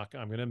 I'm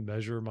going to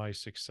measure my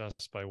success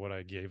by what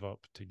I gave up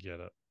to get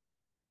it.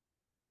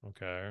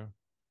 Okay.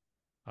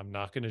 I'm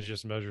not going to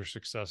just measure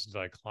success as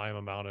I climb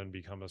a mountain and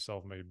become a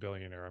self-made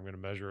billionaire. I'm going to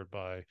measure it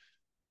by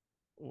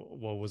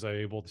what was I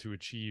able to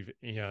achieve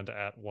and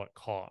at what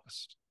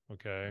cost.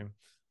 Okay.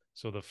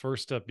 So the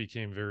first step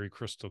became very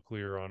crystal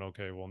clear on,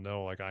 okay, well,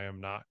 no, like I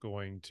am not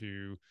going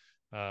to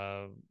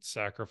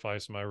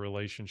sacrifice my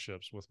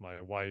relationships with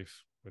my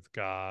wife, with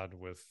God,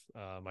 with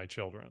my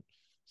children.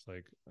 It's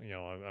like,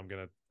 I'm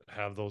going to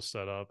have those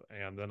set up,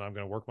 and then I'm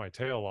going to work my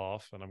tail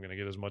off, and I'm going to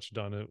get as much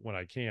done when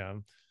I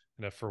can.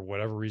 And if for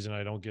whatever reason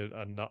I don't get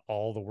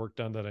all the work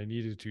done that I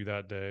needed to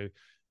that day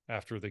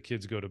after the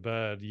kids go to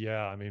bed,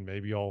 yeah, I mean,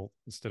 maybe I'll,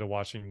 instead of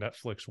watching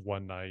Netflix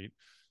one night,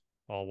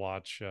 I'll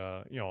watch,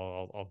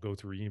 I'll go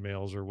through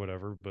emails or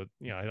whatever. But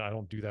I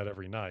don't do that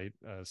every night.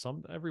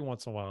 Every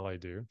once in a while I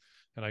do,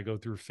 and I go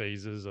through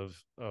phases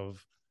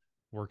of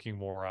working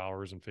more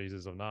hours and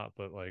phases of not.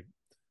 But like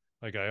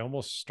I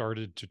almost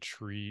started to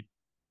treat,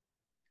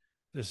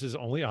 this is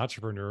only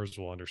entrepreneurs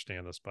will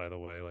understand this, by the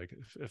way. Like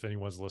if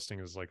anyone's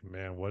listening is like,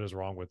 man, what is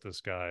wrong with this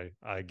guy?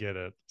 I get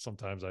it.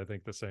 Sometimes I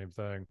think the same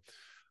thing.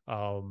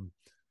 Um,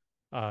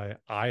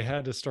 I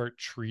had to start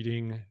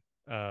treating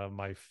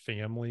my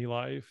family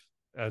life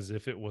as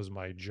if it was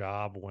my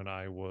job when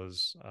I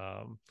was.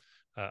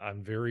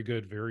 I'm very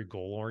good, very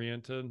goal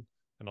oriented,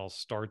 and I'll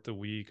start the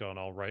week and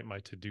I'll write my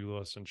to do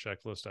list and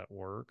checklist at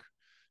work,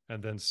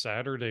 And then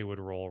Saturday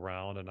would roll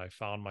around and I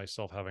found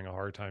myself having a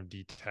hard time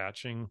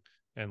detaching.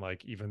 And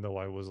like, even though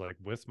I was like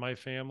with my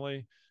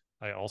family,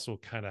 I also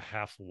kind of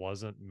half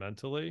wasn't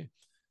mentally.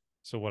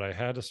 So what I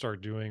had to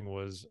start doing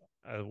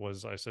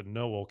I said,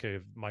 no, okay,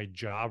 my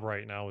job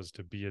right now is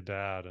to be a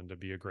dad and to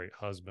be a great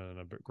husband and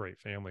a great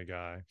family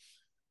guy.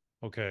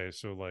 Okay,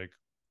 so like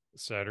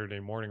Saturday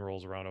morning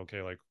rolls around,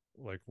 okay, like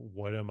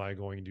what am I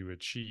going to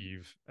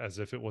achieve as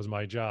if it was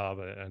my job?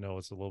 I know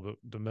it's a little bit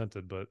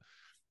demented, but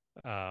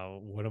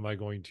what am I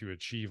going to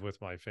achieve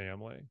with my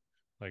family?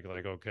 Like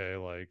okay,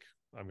 like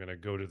I'm gonna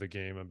go to the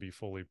game and be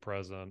fully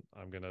present.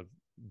 I'm gonna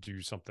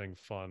do something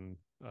fun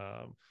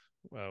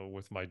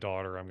with my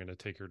daughter. I'm gonna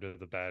take her to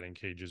the batting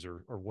cages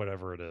or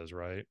whatever it is,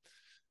 right?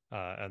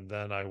 And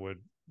then I would,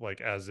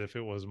 like, as if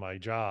it was my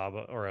job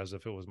or as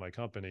if it was my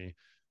company,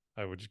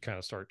 I would just kind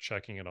of start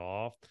checking it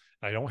off.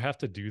 I don't have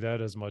to do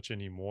that as much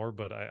anymore,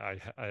 but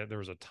there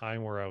was a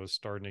time where I was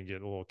starting to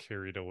get a little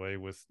carried away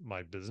with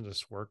my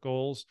business work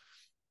goals.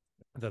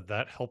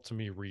 That helped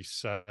me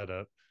reset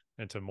it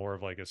into more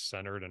of like a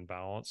centered and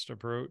balanced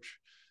approach.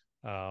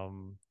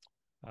 Um,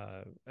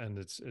 and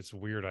it's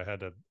weird. I had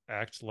to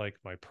act like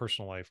my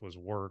personal life was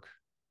work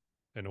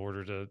in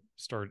order to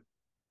start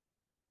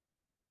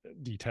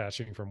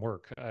detaching from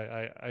work.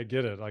 I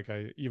get it. Like,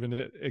 I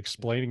even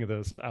explaining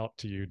this out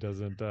to you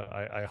doesn't.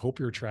 I hope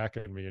you're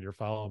tracking me and you're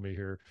following me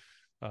here,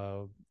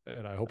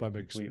 and I hope I'm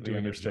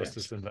doing it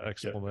justice in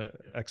the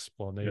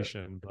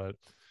explanation. But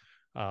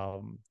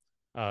um,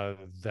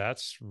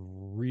 that's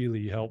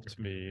really helped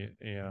me,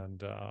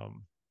 and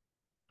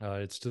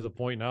it's to the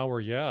point now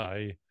where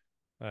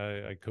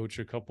I coach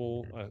a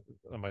couple,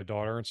 my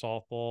daughter in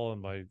softball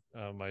and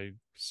my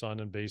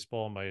son in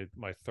baseball.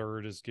 My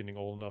third is getting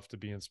old enough to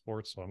be in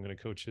sports, so I'm going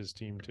to coach his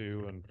team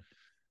too.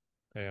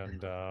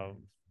 And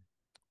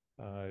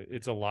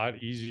it's a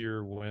lot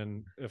easier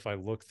if I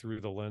look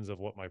through the lens of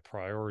what my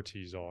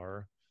priorities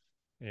are.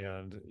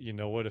 And you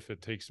know what? If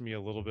it takes me a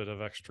little bit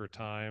of extra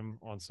time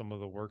on some of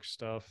the work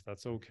stuff,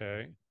 that's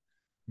okay.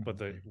 But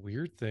the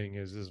weird thing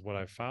is what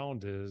I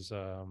found is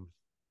the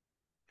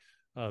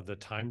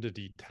time to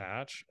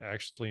detach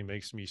actually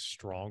makes me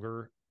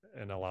stronger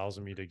and allows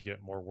me to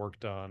get more work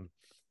done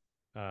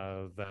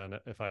than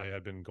if I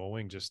had been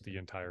going just the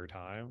entire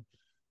time.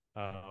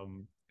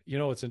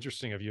 It's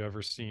interesting. Have you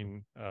ever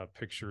seen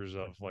pictures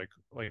of like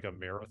a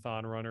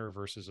marathon runner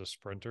versus a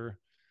sprinter?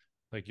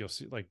 Like, you'll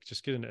see, like,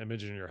 just get an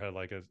image in your head.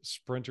 Like a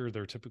sprinter,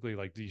 they're typically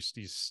like these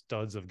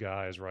studs of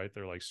guys, right?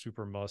 They're like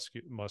super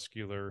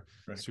muscular,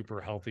 right,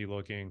 super healthy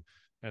looking.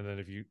 And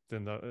then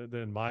then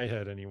in my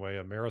head anyway,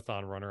 a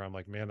marathon runner, I'm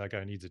like, man, that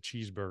guy needs a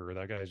cheeseburger.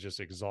 That guy's just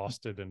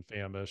exhausted and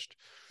famished,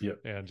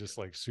 and just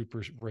like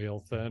super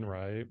rail thin,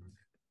 right?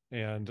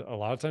 And a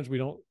lot of times we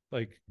don't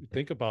like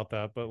think about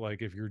that, but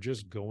like if you're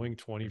just going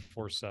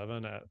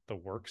 24/7 at the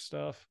work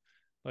stuff,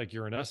 like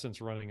you're in essence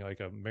running like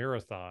a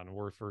marathon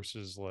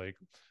versus like,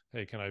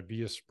 hey, can I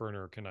be a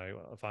sprinter?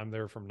 If I'm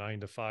there from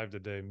 9 to 5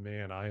 today,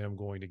 man, I am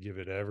going to give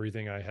it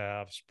everything I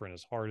have, sprint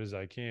as hard as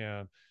I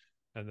can.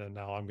 And then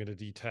now I'm going to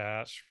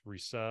detach,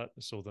 reset.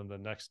 So then the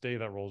next day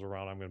that rolls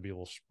around, I'm going to be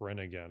able to sprint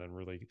again and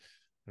really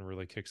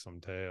kick some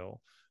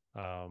tail.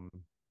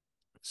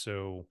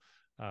 So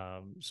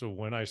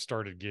when I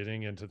started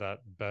getting into that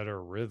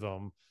better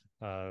rhythm,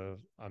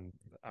 I'm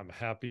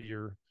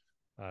happier.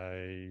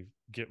 I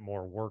get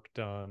more work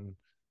done,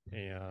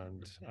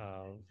 and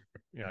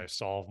I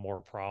solve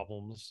more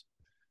problems.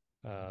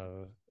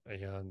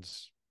 And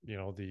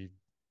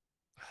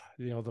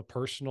the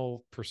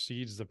personal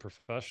precedes the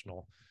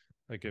professional.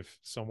 Like, if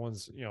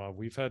someone's,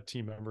 we've had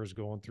team members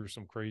going through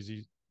some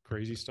crazy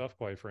stuff,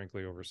 quite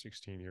frankly, over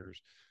 16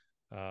 years.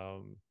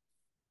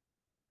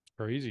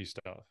 Crazy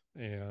stuff,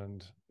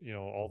 and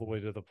all the way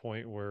to the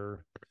point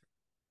where,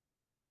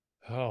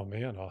 oh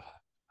man,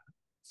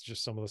 it's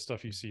just some of the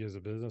stuff you see as a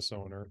business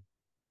owner.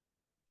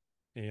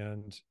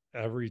 And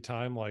every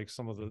time, like,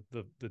 some of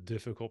the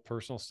difficult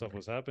personal stuff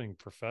was happening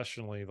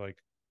professionally, like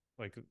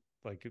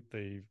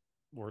they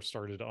were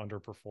started to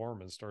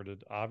underperform and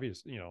started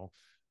obviously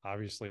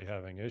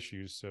having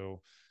issues.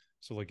 So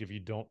like, if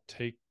you don't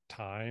take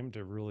time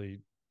to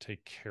really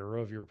take care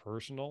of your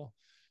personal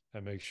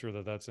and make sure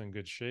that that's in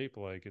good shape,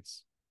 like,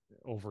 it's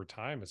over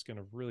time, it's going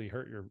to really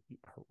hurt you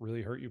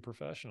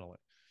professionally.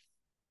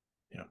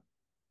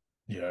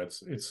 Yeah,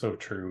 it's so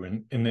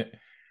true. And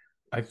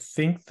I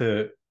think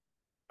that,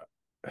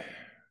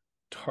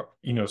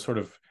 sort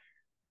of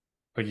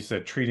like you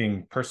said,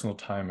 treating personal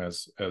time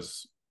as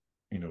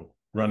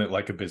run it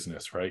like a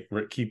business, right?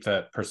 Keep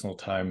that personal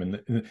time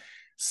and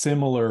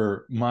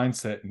similar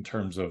mindset in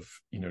terms of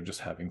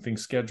just having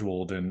things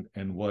scheduled and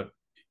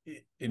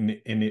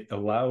it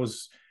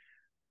allows,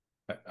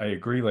 I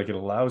agree, like, it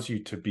allows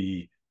you to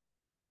be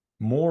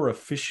more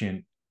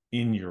efficient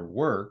in your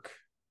work.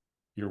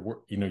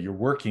 Your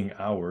working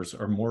hours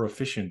are more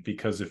efficient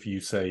because if you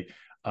say,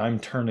 I'm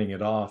turning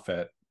it off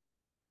at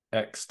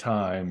X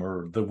time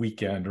or the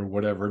weekend or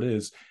whatever it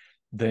is,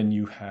 then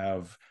you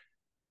have,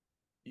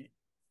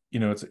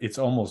 it's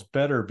almost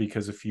better,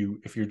 because if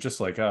you're just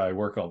like, I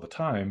work all the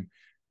time,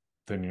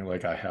 then you're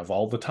like, I have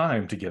all the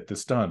time to get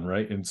this done,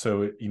 right? And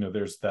so,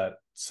 there's that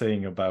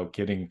saying about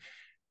getting,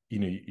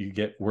 you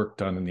get work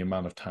done in the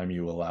amount of time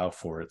you allow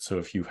for it. So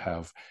if you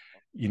have,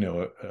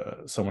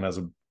 someone has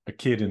a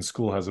kid in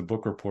school has a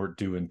book report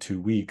due in 2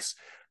 weeks,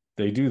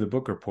 they do the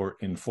book report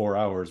in 4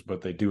 hours,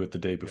 but they do it the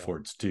day before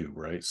it's due,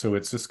 right? So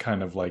it's just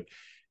kind of like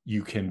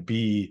you can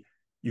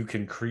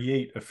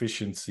create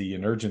efficiency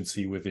and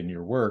urgency within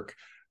your work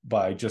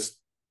by just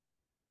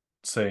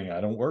saying,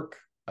 I don't work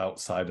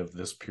outside of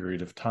this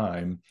period of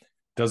time.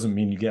 Doesn't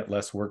mean you get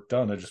less work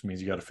done. It just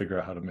means you got to figure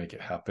out how to make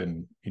it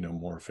happen,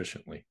 more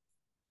efficiently.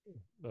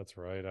 That's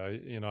right.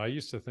 I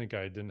used to think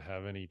I didn't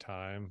have any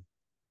time.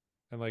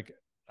 And like,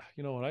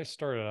 when I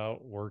started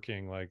out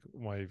working, like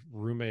my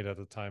roommate at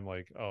the time,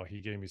 like, oh,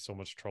 he gave me so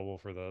much trouble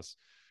for this.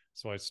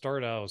 So I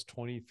started out, I was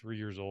 23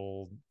 years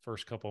old,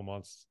 first couple of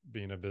months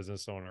being a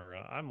business owner.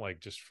 I'm like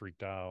just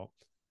freaked out.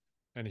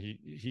 And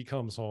he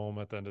comes home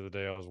at the end of the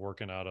day. I was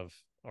working out of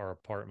our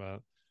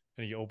apartment,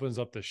 and he opens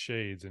up the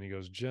shades and he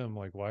goes, Jim,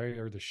 like, why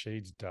are the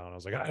shades down? I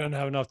was like, I don't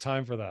have enough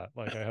time for that.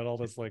 Like, I had all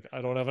this, like,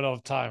 I don't have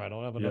enough time. I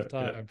don't have enough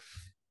time.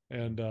 Yeah.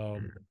 And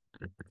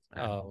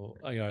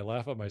I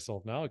laugh at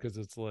myself now because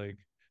it's like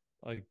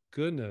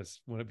goodness,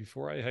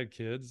 before I had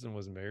kids and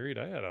was married,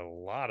 I had a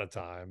lot of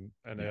time,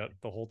 and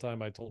the whole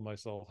time I told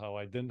myself how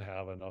I didn't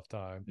have enough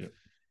time. Yeah.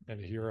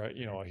 And here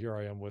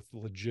I am with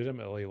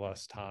legitimately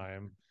less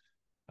time,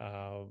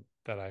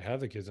 that I have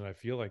the kids, and I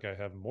feel like I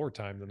have more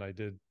time than I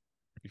did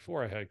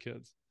before I had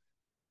kids.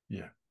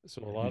 Yeah.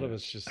 So a lot of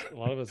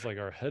it's like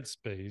our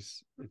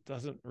headspace. It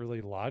doesn't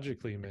really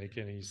logically make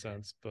any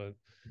sense, but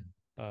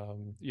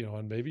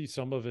and maybe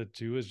some of it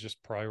too is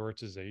just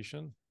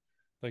prioritization.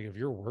 Like if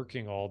you're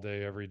working all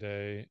day every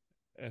day,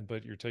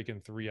 but you're taking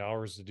 3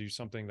 hours to do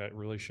something that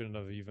really shouldn't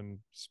have even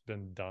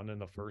been done in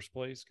the first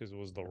place because it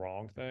was the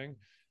wrong thing.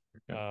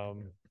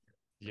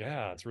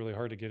 It's really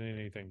hard to get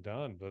anything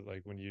done. But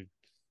like when you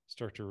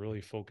start to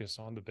really focus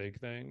on the big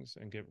things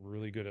and get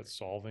really good at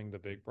solving the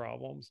big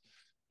problems,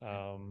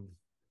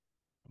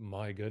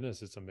 my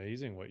goodness, it's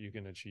amazing what you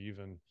can achieve,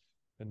 and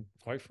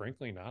quite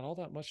frankly, not all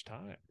that much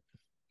time.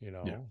 We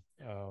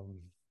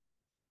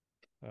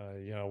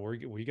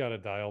got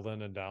it dialed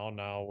in and down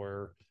now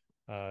where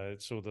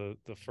so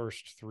the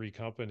first three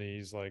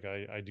companies, like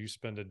I do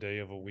spend a day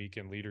of a week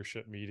in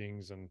leadership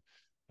meetings, and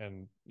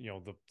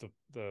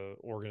the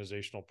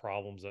organizational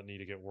problems that need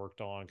to get worked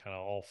on kind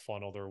of all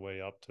funnel their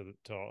way up to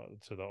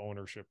the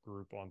ownership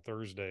group on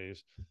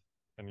Thursdays.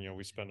 And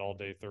we spend all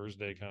day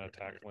Thursday kind of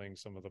tackling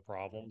some of the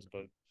problems,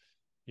 but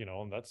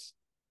and that's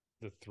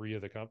the three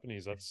of the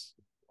companies. That's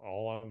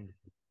all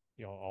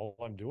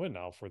I'm doing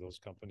now for those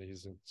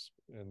companies.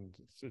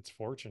 It's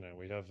fortunate.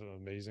 We have an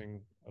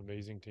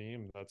amazing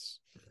team that's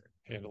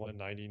handling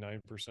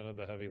 99% of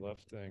the heavy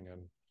lifting.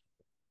 And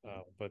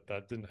but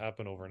that didn't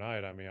happen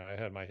overnight. I mean,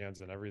 I had my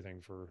hands in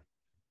everything for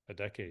a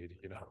decade,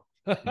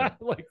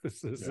 like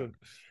this isn't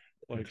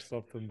like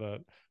something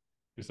that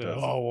you say,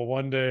 oh, well,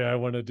 one day I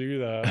want to do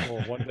that.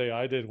 Well, one day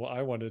I did. Well,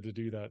 I wanted to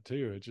do that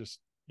too. It just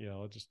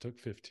took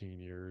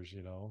 15 years,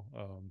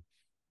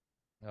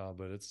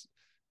 but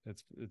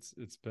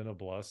it's been a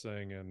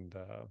blessing. And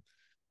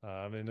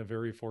I'm in a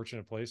very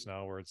fortunate place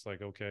now where it's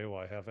like, okay, well,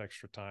 I have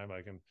extra time.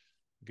 I can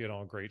get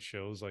on great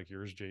shows like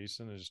yours,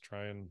 Jason, and just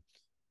try and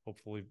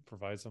hopefully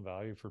provide some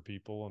value for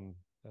people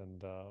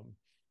and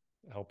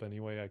help any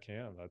way I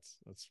can. That's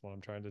what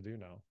I'm trying to do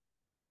now.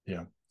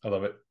 Yeah, I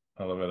love it.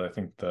 I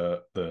think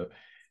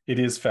it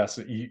is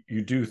fascinating.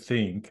 You do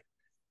think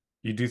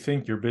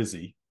you're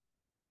busy.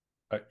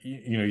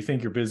 You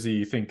think you're busy.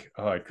 You think,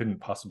 oh, I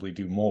couldn't possibly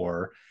do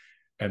more.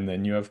 And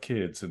then you have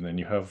kids, and then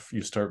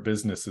you start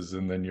businesses,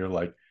 and then you're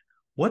like,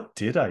 what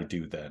did I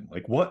do then?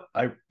 Like what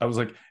I was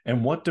like,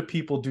 and what do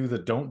people do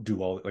that don't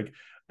do all, like,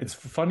 it's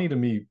funny to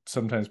me.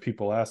 Sometimes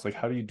people ask, like,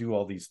 how do you do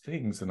all these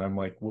things? And I'm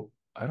like, well,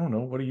 I don't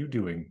know. What are you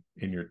doing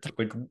in your,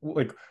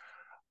 like,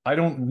 I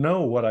don't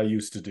know what I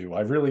used to do.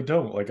 I really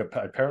don't. Like,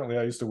 apparently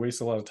I used to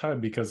waste a lot of time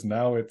because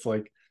now it's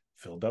like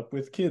filled up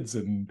with kids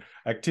and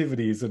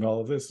activities and all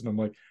of this. And I'm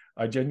like,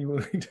 I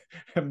genuinely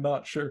am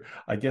not sure.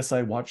 I guess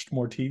I watched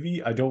more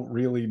TV. I don't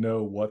really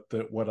know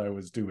what I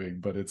was doing,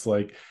 but it's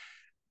like,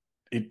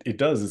 it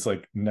does. It's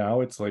like,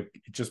 now it's like,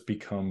 it just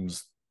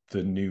becomes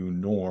the new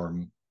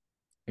norm,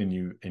 and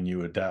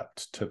you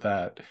adapt to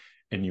that,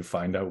 and you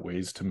find out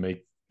ways to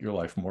make your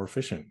life more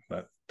efficient.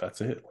 That's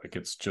it. Like,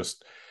 it's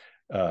just,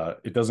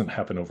 it doesn't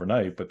happen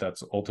overnight, but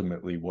that's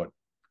ultimately what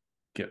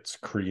gets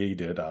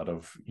created out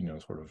of,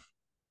 sort of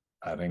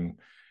adding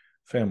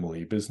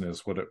family,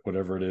 business,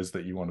 whatever it is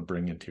that you want to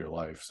bring into your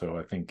life. So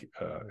I think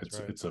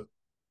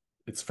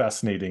it's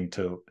fascinating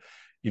to,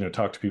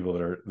 talk to people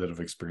that have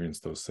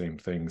experienced those same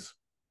things.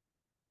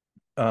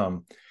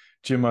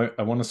 Jim,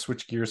 I want to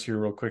switch gears here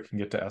real quick and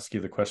get to ask you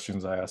the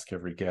questions I ask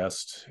every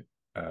guest.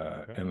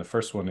 Okay. And the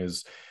first one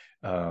is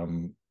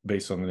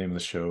based on the name of the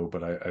show,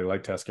 but I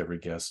like to ask every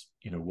guest,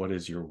 what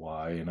is your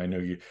why? And I know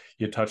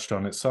you touched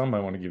on it some. I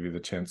want to give you the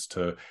chance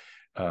to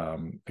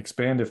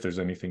expand if there's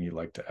anything you'd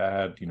like to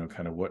add,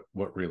 kind of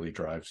what really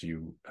drives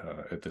you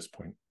at this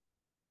point.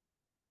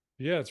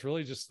 Yeah, it's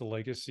really just the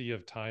legacy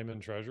of time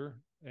and treasure,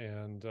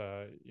 and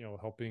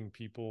helping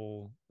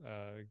people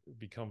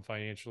become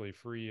financially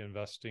free,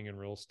 investing in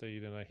real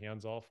estate in a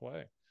hands-off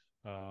way.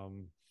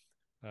 Um,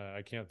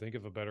 I can't think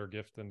of a better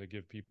gift than to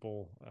give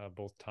people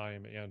both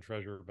time and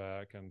treasure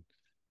back. And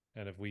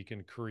if we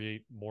can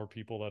create more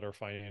people that are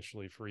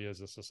financially free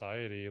as a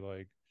society,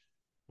 like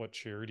what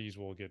charities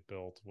will get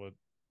built, what,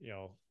 you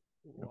know,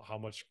 how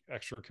much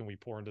extra can we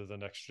pour into the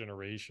next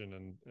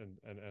generation,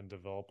 and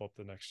develop up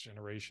the next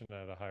generation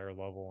at a higher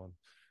level.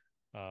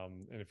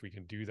 And if we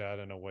can do that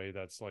in a way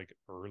that's like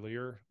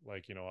earlier,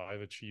 like,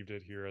 I've achieved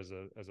it here as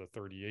a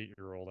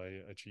 38-year old,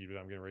 I achieved it.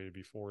 I'm getting ready to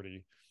be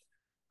 40.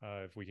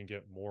 If we can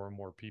get more and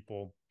more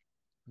people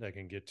that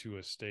can get to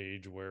a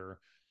stage where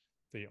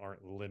they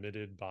aren't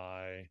limited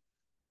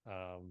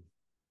um,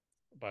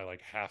 by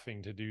like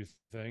having to do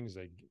things,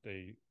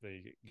 they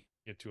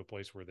get to a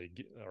place where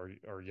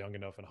are young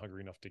enough and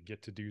hungry enough to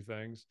get to do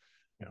things.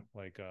 Yeah.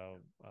 Like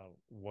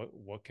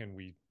what can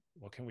we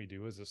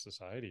do as a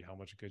society? How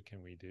much good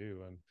can we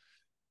do?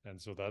 And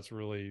so that's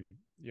really,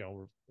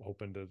 we're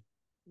hoping to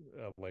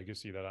a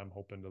legacy that I'm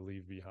hoping to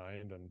leave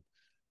behind. And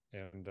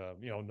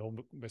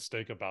no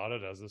mistake about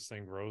it, as this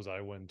thing grows,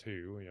 I win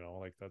too.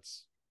 Like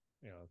that's,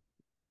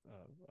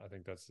 I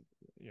think that's,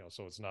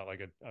 so it's not like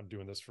I'm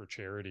doing this for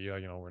charity.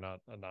 We're not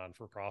a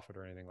non-for-profit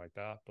or anything like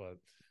that,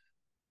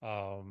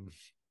 um,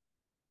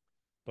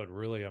 but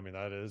really, I mean,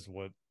 that is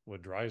what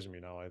drives me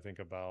now. I think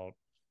about,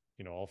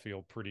 I'll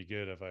feel pretty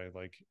good if I,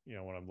 like,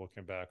 when I'm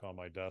looking back on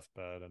my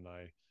deathbed and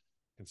I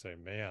can say,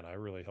 man, I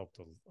really helped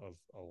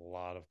a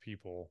lot of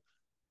people.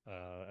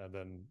 And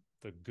then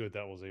the good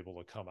that was able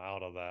to come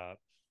out of that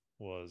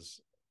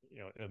was,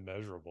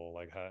 immeasurable.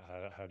 Like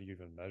how do you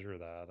even measure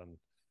that? And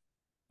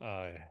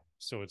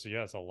so it's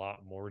a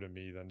lot more to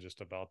me than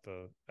just about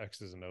the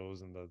X's and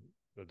O's and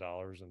the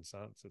dollars and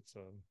cents. It's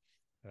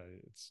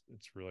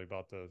really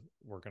about the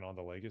working on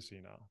the legacy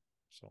now.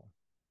 So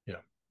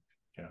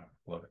Yeah,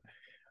 love it.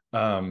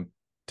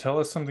 Tell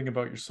us something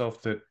about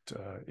yourself that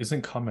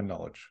isn't common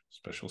knowledge,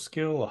 special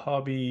skill, a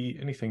hobby,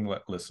 anything,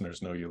 let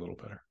listeners know you a little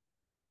better.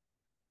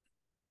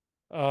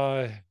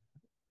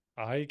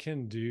 I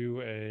can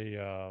do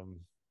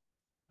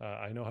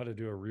I know how to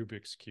do a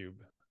Rubik's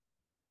Cube.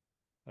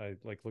 I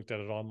like looked at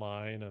it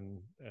online,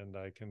 and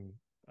I can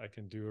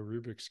do a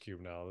Rubik's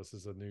Cube now. This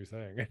is a new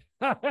thing.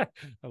 I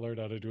learned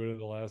how to do it in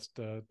the last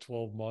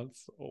 12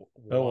 months. Oh,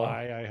 wow.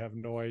 Why? I have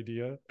no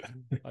idea.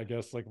 I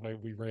guess like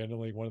we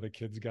randomly, one of the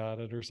kids got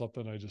it or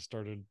something. I just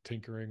started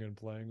tinkering and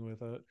playing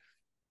with it.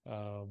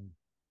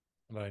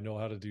 But I know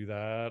how to do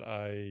that.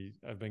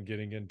 I've been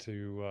getting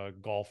into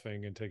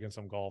golfing and taking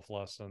some golf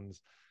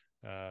lessons.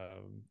 I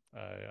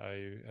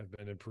have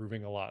been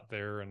improving a lot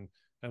there, and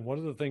one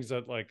of the things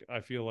that, like, I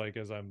feel like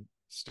as I'm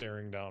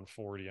staring down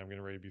 40, I'm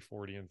getting ready to be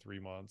 40 in 3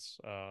 months,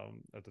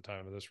 at the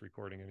time of this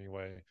recording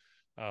anyway.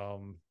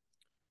 Um,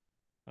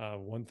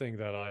 one thing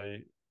that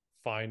I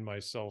find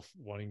myself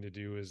wanting to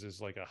do is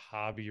like a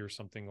hobby or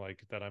something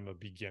like that I'm a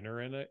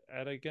beginner in it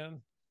at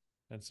again.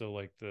 And so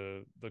like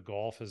the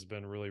golf has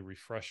been really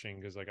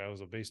refreshing, because like I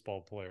was a baseball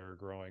player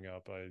growing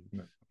up. I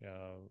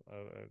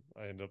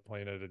ended up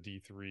playing at a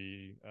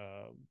D3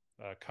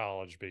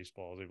 college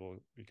baseball. I was able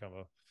to become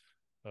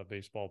a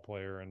baseball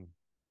player in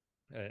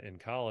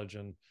college,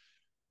 and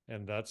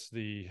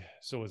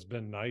so it's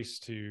been nice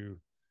to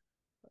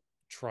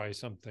try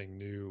something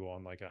new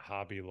on like a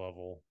hobby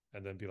level,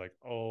 and then be like,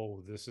 oh,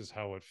 this is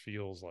how it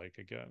feels like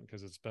again,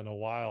 because it's been a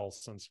while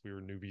since we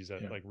were newbies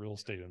at like real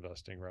estate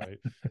investing, right?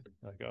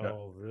 Like,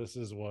 oh, this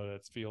is what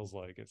it feels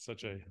like. It's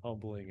such a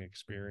humbling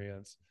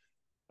experience,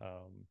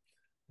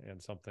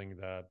 and something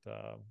that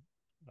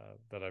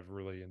I've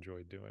really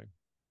enjoyed doing.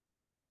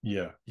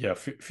 Yeah,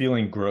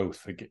 feeling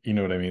growth, you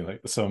know what I mean,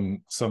 like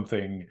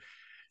something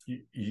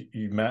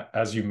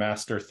as you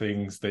master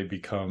things, they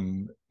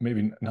become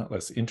maybe not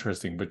less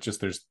interesting, but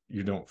just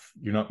you're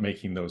not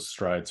making those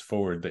strides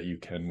forward that you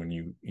can when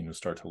you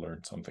start to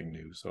learn something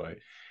new. So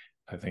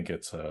I think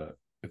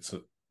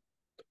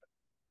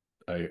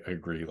I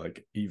agree,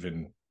 like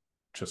even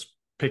just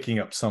picking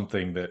up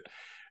something that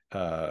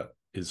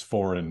is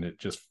foreign,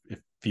 it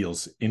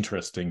feels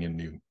interesting and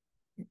new.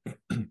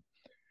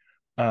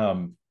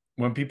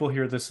 When people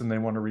hear this and they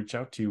want to reach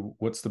out to you,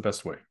 what's the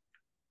best way?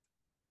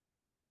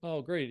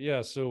 Oh, great.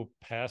 Yeah. So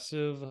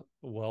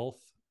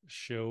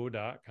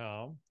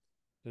passivewealthshow.com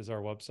is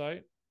our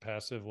website,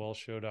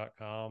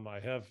 passivewealthshow.com. I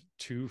have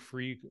 2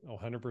 free,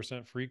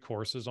 100% free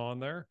courses on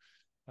there.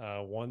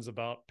 One's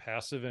about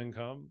passive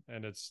income,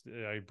 and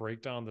I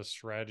break down the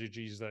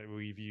strategies that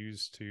we've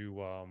used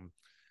to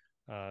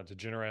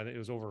generate. It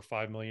was over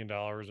 $5 million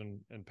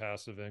in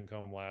passive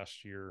income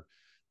last year,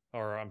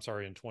 or I'm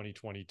sorry, in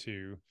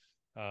 2022.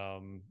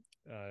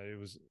 It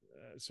was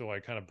So I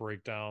kind of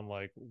break down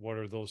like what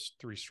are those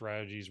 3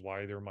 strategies,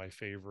 why they're my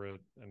favorite,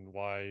 and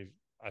why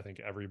I think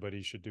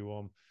everybody should do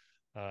them.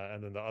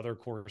 And then the other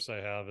course I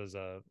have is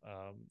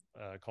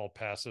called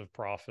Passive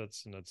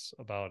Profits, and it's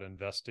about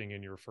investing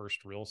in your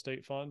first real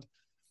estate fund.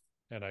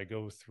 and I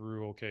go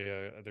through,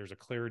 okay, there's a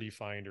clarity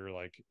finder,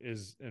 like,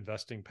 is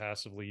investing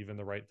passively even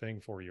the right thing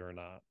for you or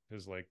not?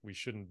 Because like we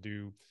shouldn't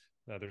do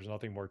there's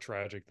nothing more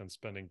tragic than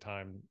spending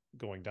time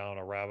going down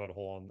a rabbit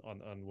hole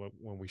on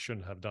when we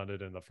shouldn't have done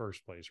it in the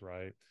first place,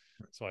 right?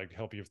 So I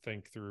help you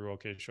think through,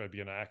 okay, should I be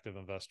an active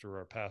investor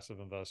or a passive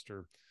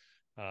investor?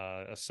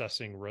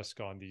 Assessing risk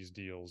on these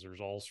deals.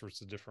 There's all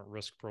sorts of different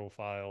risk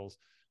profiles.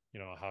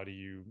 How do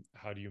you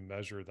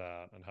measure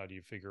that, and how do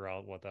you figure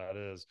out what that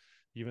is?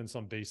 Even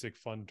some basic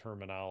fund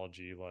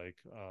terminology, like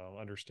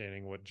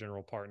understanding what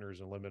general partners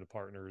and limited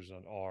partners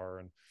are.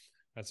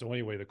 And so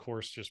anyway, the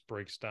course just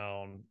breaks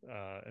down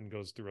and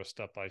goes through a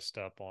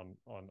step-by-step on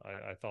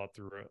I thought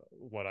through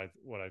what I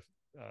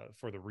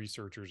for the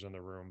researchers in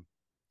the room,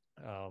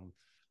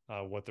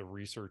 what the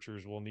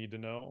researchers will need to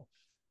know.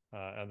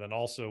 And then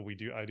also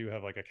I do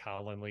have like a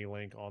Calendly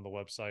link on the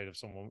website.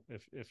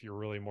 If you're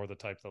really more the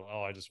type that,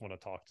 I just want to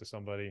talk to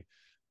somebody,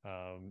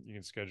 you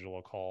can schedule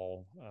a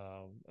call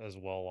as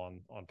well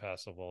on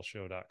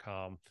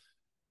PassiveWealthShow.com,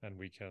 and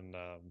we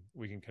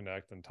can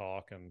connect and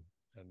talk, and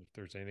if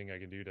there's anything I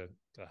can do to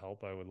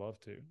help, I would love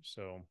to.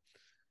 So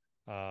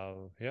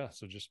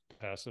so just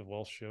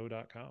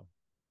PassiveWealthShow.com.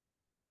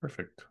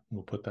 Perfect.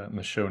 We'll put that in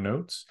the show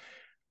notes.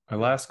 My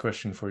last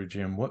question for you,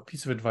 Jim, what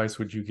piece of advice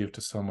would you give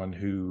to someone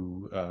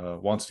who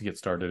wants to get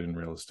started in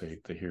real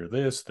estate? They hear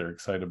this, they're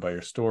excited by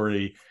your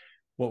story.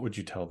 What would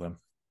you tell them?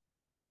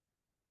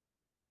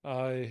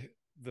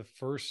 The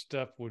first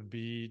step would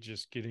be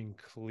just getting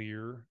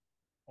clear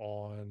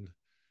on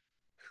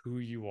who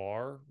you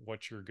are,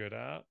 what you're good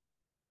at,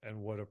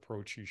 and what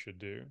approach you should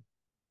do.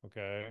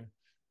 Okay.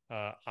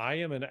 I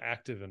am an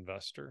active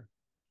investor.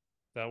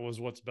 That was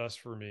what's best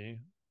for me.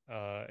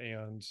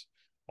 And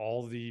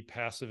all the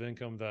passive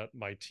income that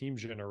my team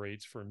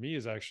generates for me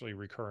is actually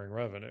recurring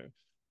revenue,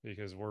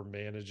 because we're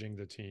managing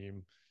the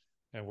team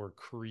and we're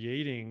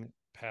creating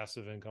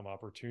passive income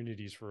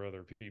opportunities for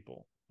other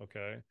people.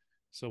 Okay.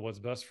 So what's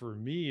best for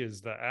me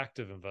is the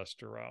active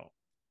investor route.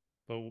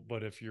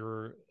 But if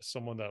you're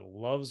someone that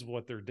loves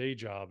what their day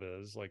job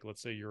is, like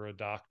let's say you're a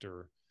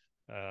doctor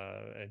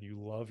and you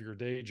love your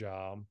day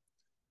job,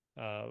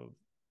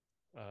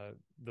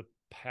 the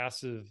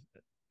passive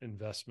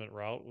investment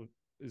route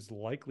is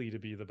likely to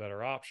be the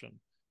better option.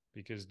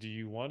 Because do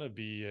you want to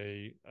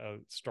be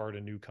start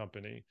a new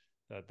company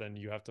that then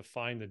you have to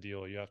find the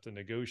deal, you have to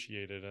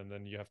negotiate it, and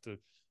then you have to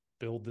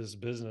build this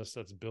business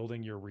that's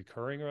building your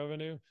recurring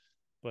revenue,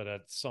 but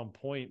at some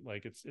point,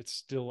 like it's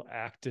still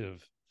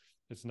active.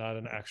 It's not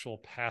an actual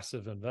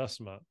passive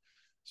investment.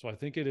 So I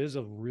think it is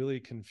a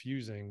really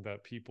confusing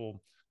that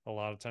people a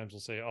lot of times will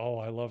say, oh,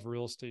 I love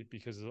real estate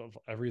because of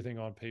everything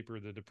on paper,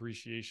 the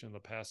depreciation, the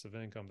passive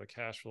income, the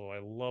cash flow. I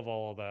love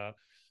all of that.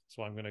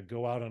 So I'm going to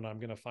go out and I'm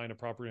going to find a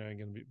property and I'm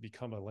going to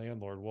become a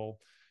landlord. Well,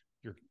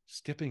 you're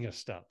skipping a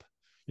step.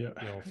 Yeah.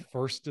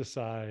 First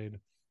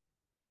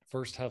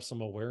have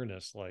some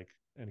awareness,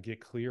 and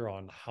get clear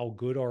on how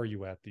good are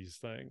you at these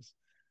things.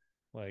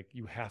 Like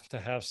you have to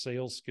have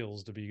sales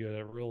skills to be good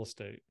at real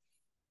estate.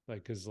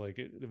 Because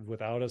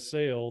without a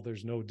sale,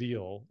 there's no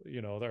deal,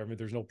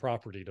 there's no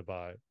property to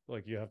buy.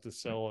 Like you have to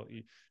sell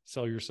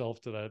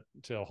yourself to a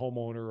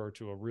homeowner or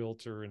to a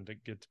realtor, and to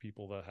get to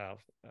people that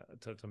have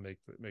to make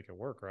it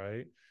work.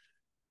 Right.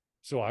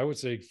 So I would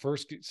say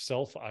first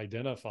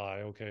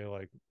self-identify, okay,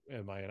 like,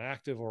 am I an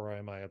active or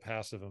am I a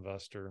passive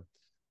investor?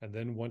 And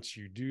then once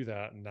you do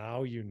that,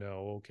 now,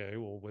 okay,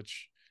 well,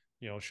 which,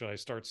 should I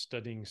start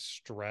studying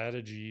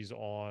strategies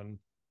on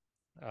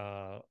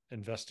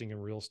investing in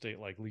real estate,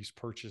 like lease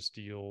purchase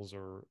deals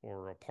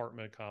or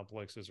apartment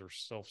complexes or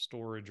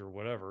self-storage or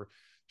whatever?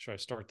 Should I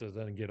start to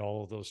then get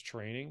all of those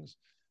trainings?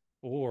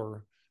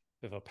 Or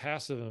if a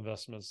passive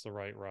investment's the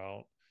right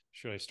route,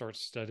 should I start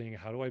studying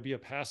how do I be a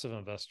passive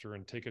investor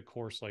and take a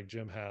course like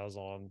Jim has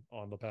on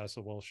the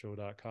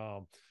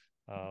PassiveWealthShow.com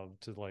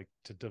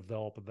to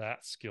develop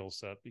that skill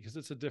set? Because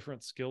it's a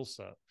different skill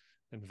set,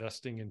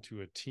 investing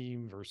into a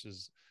team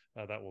versus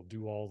that will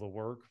do all the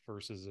work,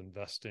 versus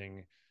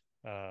investing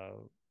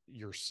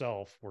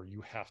yourself, where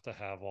you have to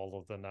have all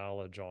of the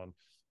knowledge on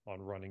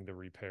running the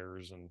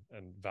repairs and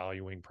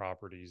valuing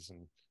properties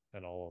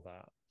and all of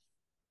that.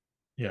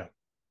 Yeah.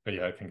 But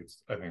yeah, I think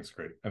it's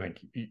great. I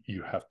think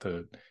you have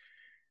to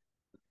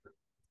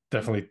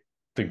definitely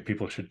think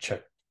people should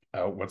check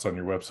out what's on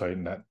your website,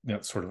 and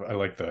that sort of, I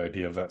like the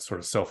idea of that sort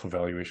of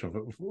self-evaluation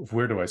of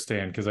where do I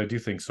stand? Because I do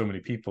think so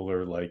many people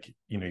are like,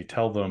 you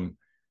tell them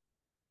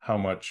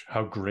how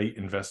great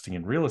investing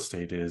in real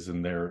estate is,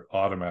 and their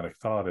automatic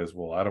thought is,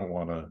 well, I don't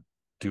want to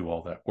do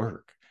all that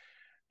work.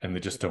 And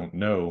they just don't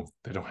know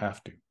they don't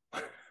have to.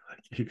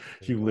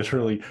 You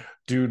literally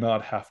do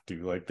not have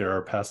to. Like, there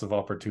are passive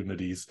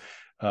opportunities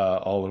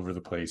all over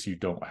the place. You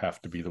don't have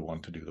to be the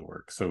one to do the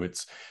work. So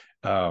it's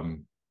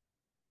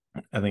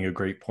I think a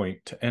great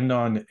point to end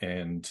on.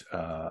 And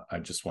I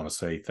just want to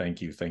say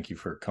thank you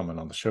for coming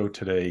on the show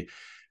today.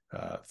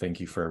 Thank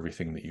you for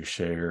everything that you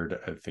shared.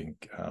 I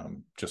think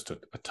just a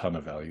ton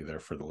of value there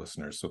for the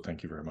listeners. So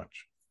thank you very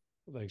much.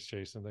 Thanks,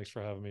 Jason. Thanks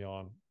for having me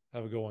on.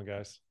 Have a good one,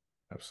 guys.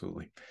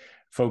 Absolutely.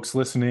 Folks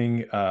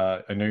listening,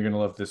 I know you're going to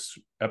love this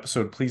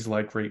episode. Please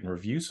like, rate, and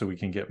review so we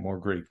can get more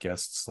great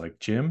guests like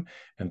Jim.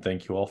 And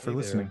thank you all for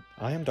listening.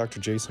 I am Dr.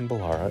 Jason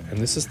Ballara, and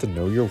this is the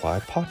Know Your Why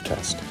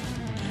podcast,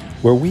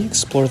 where we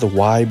explore the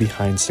why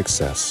behind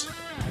success.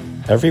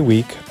 Every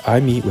week, I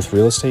meet with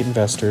real estate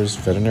investors,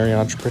 veterinary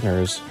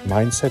entrepreneurs,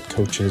 mindset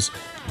coaches,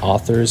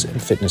 authors,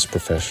 and fitness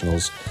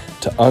professionals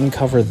to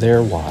uncover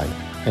their why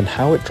and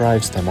how it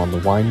drives them on the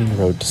winding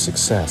road to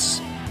success.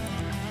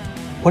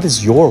 What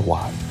is your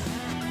why?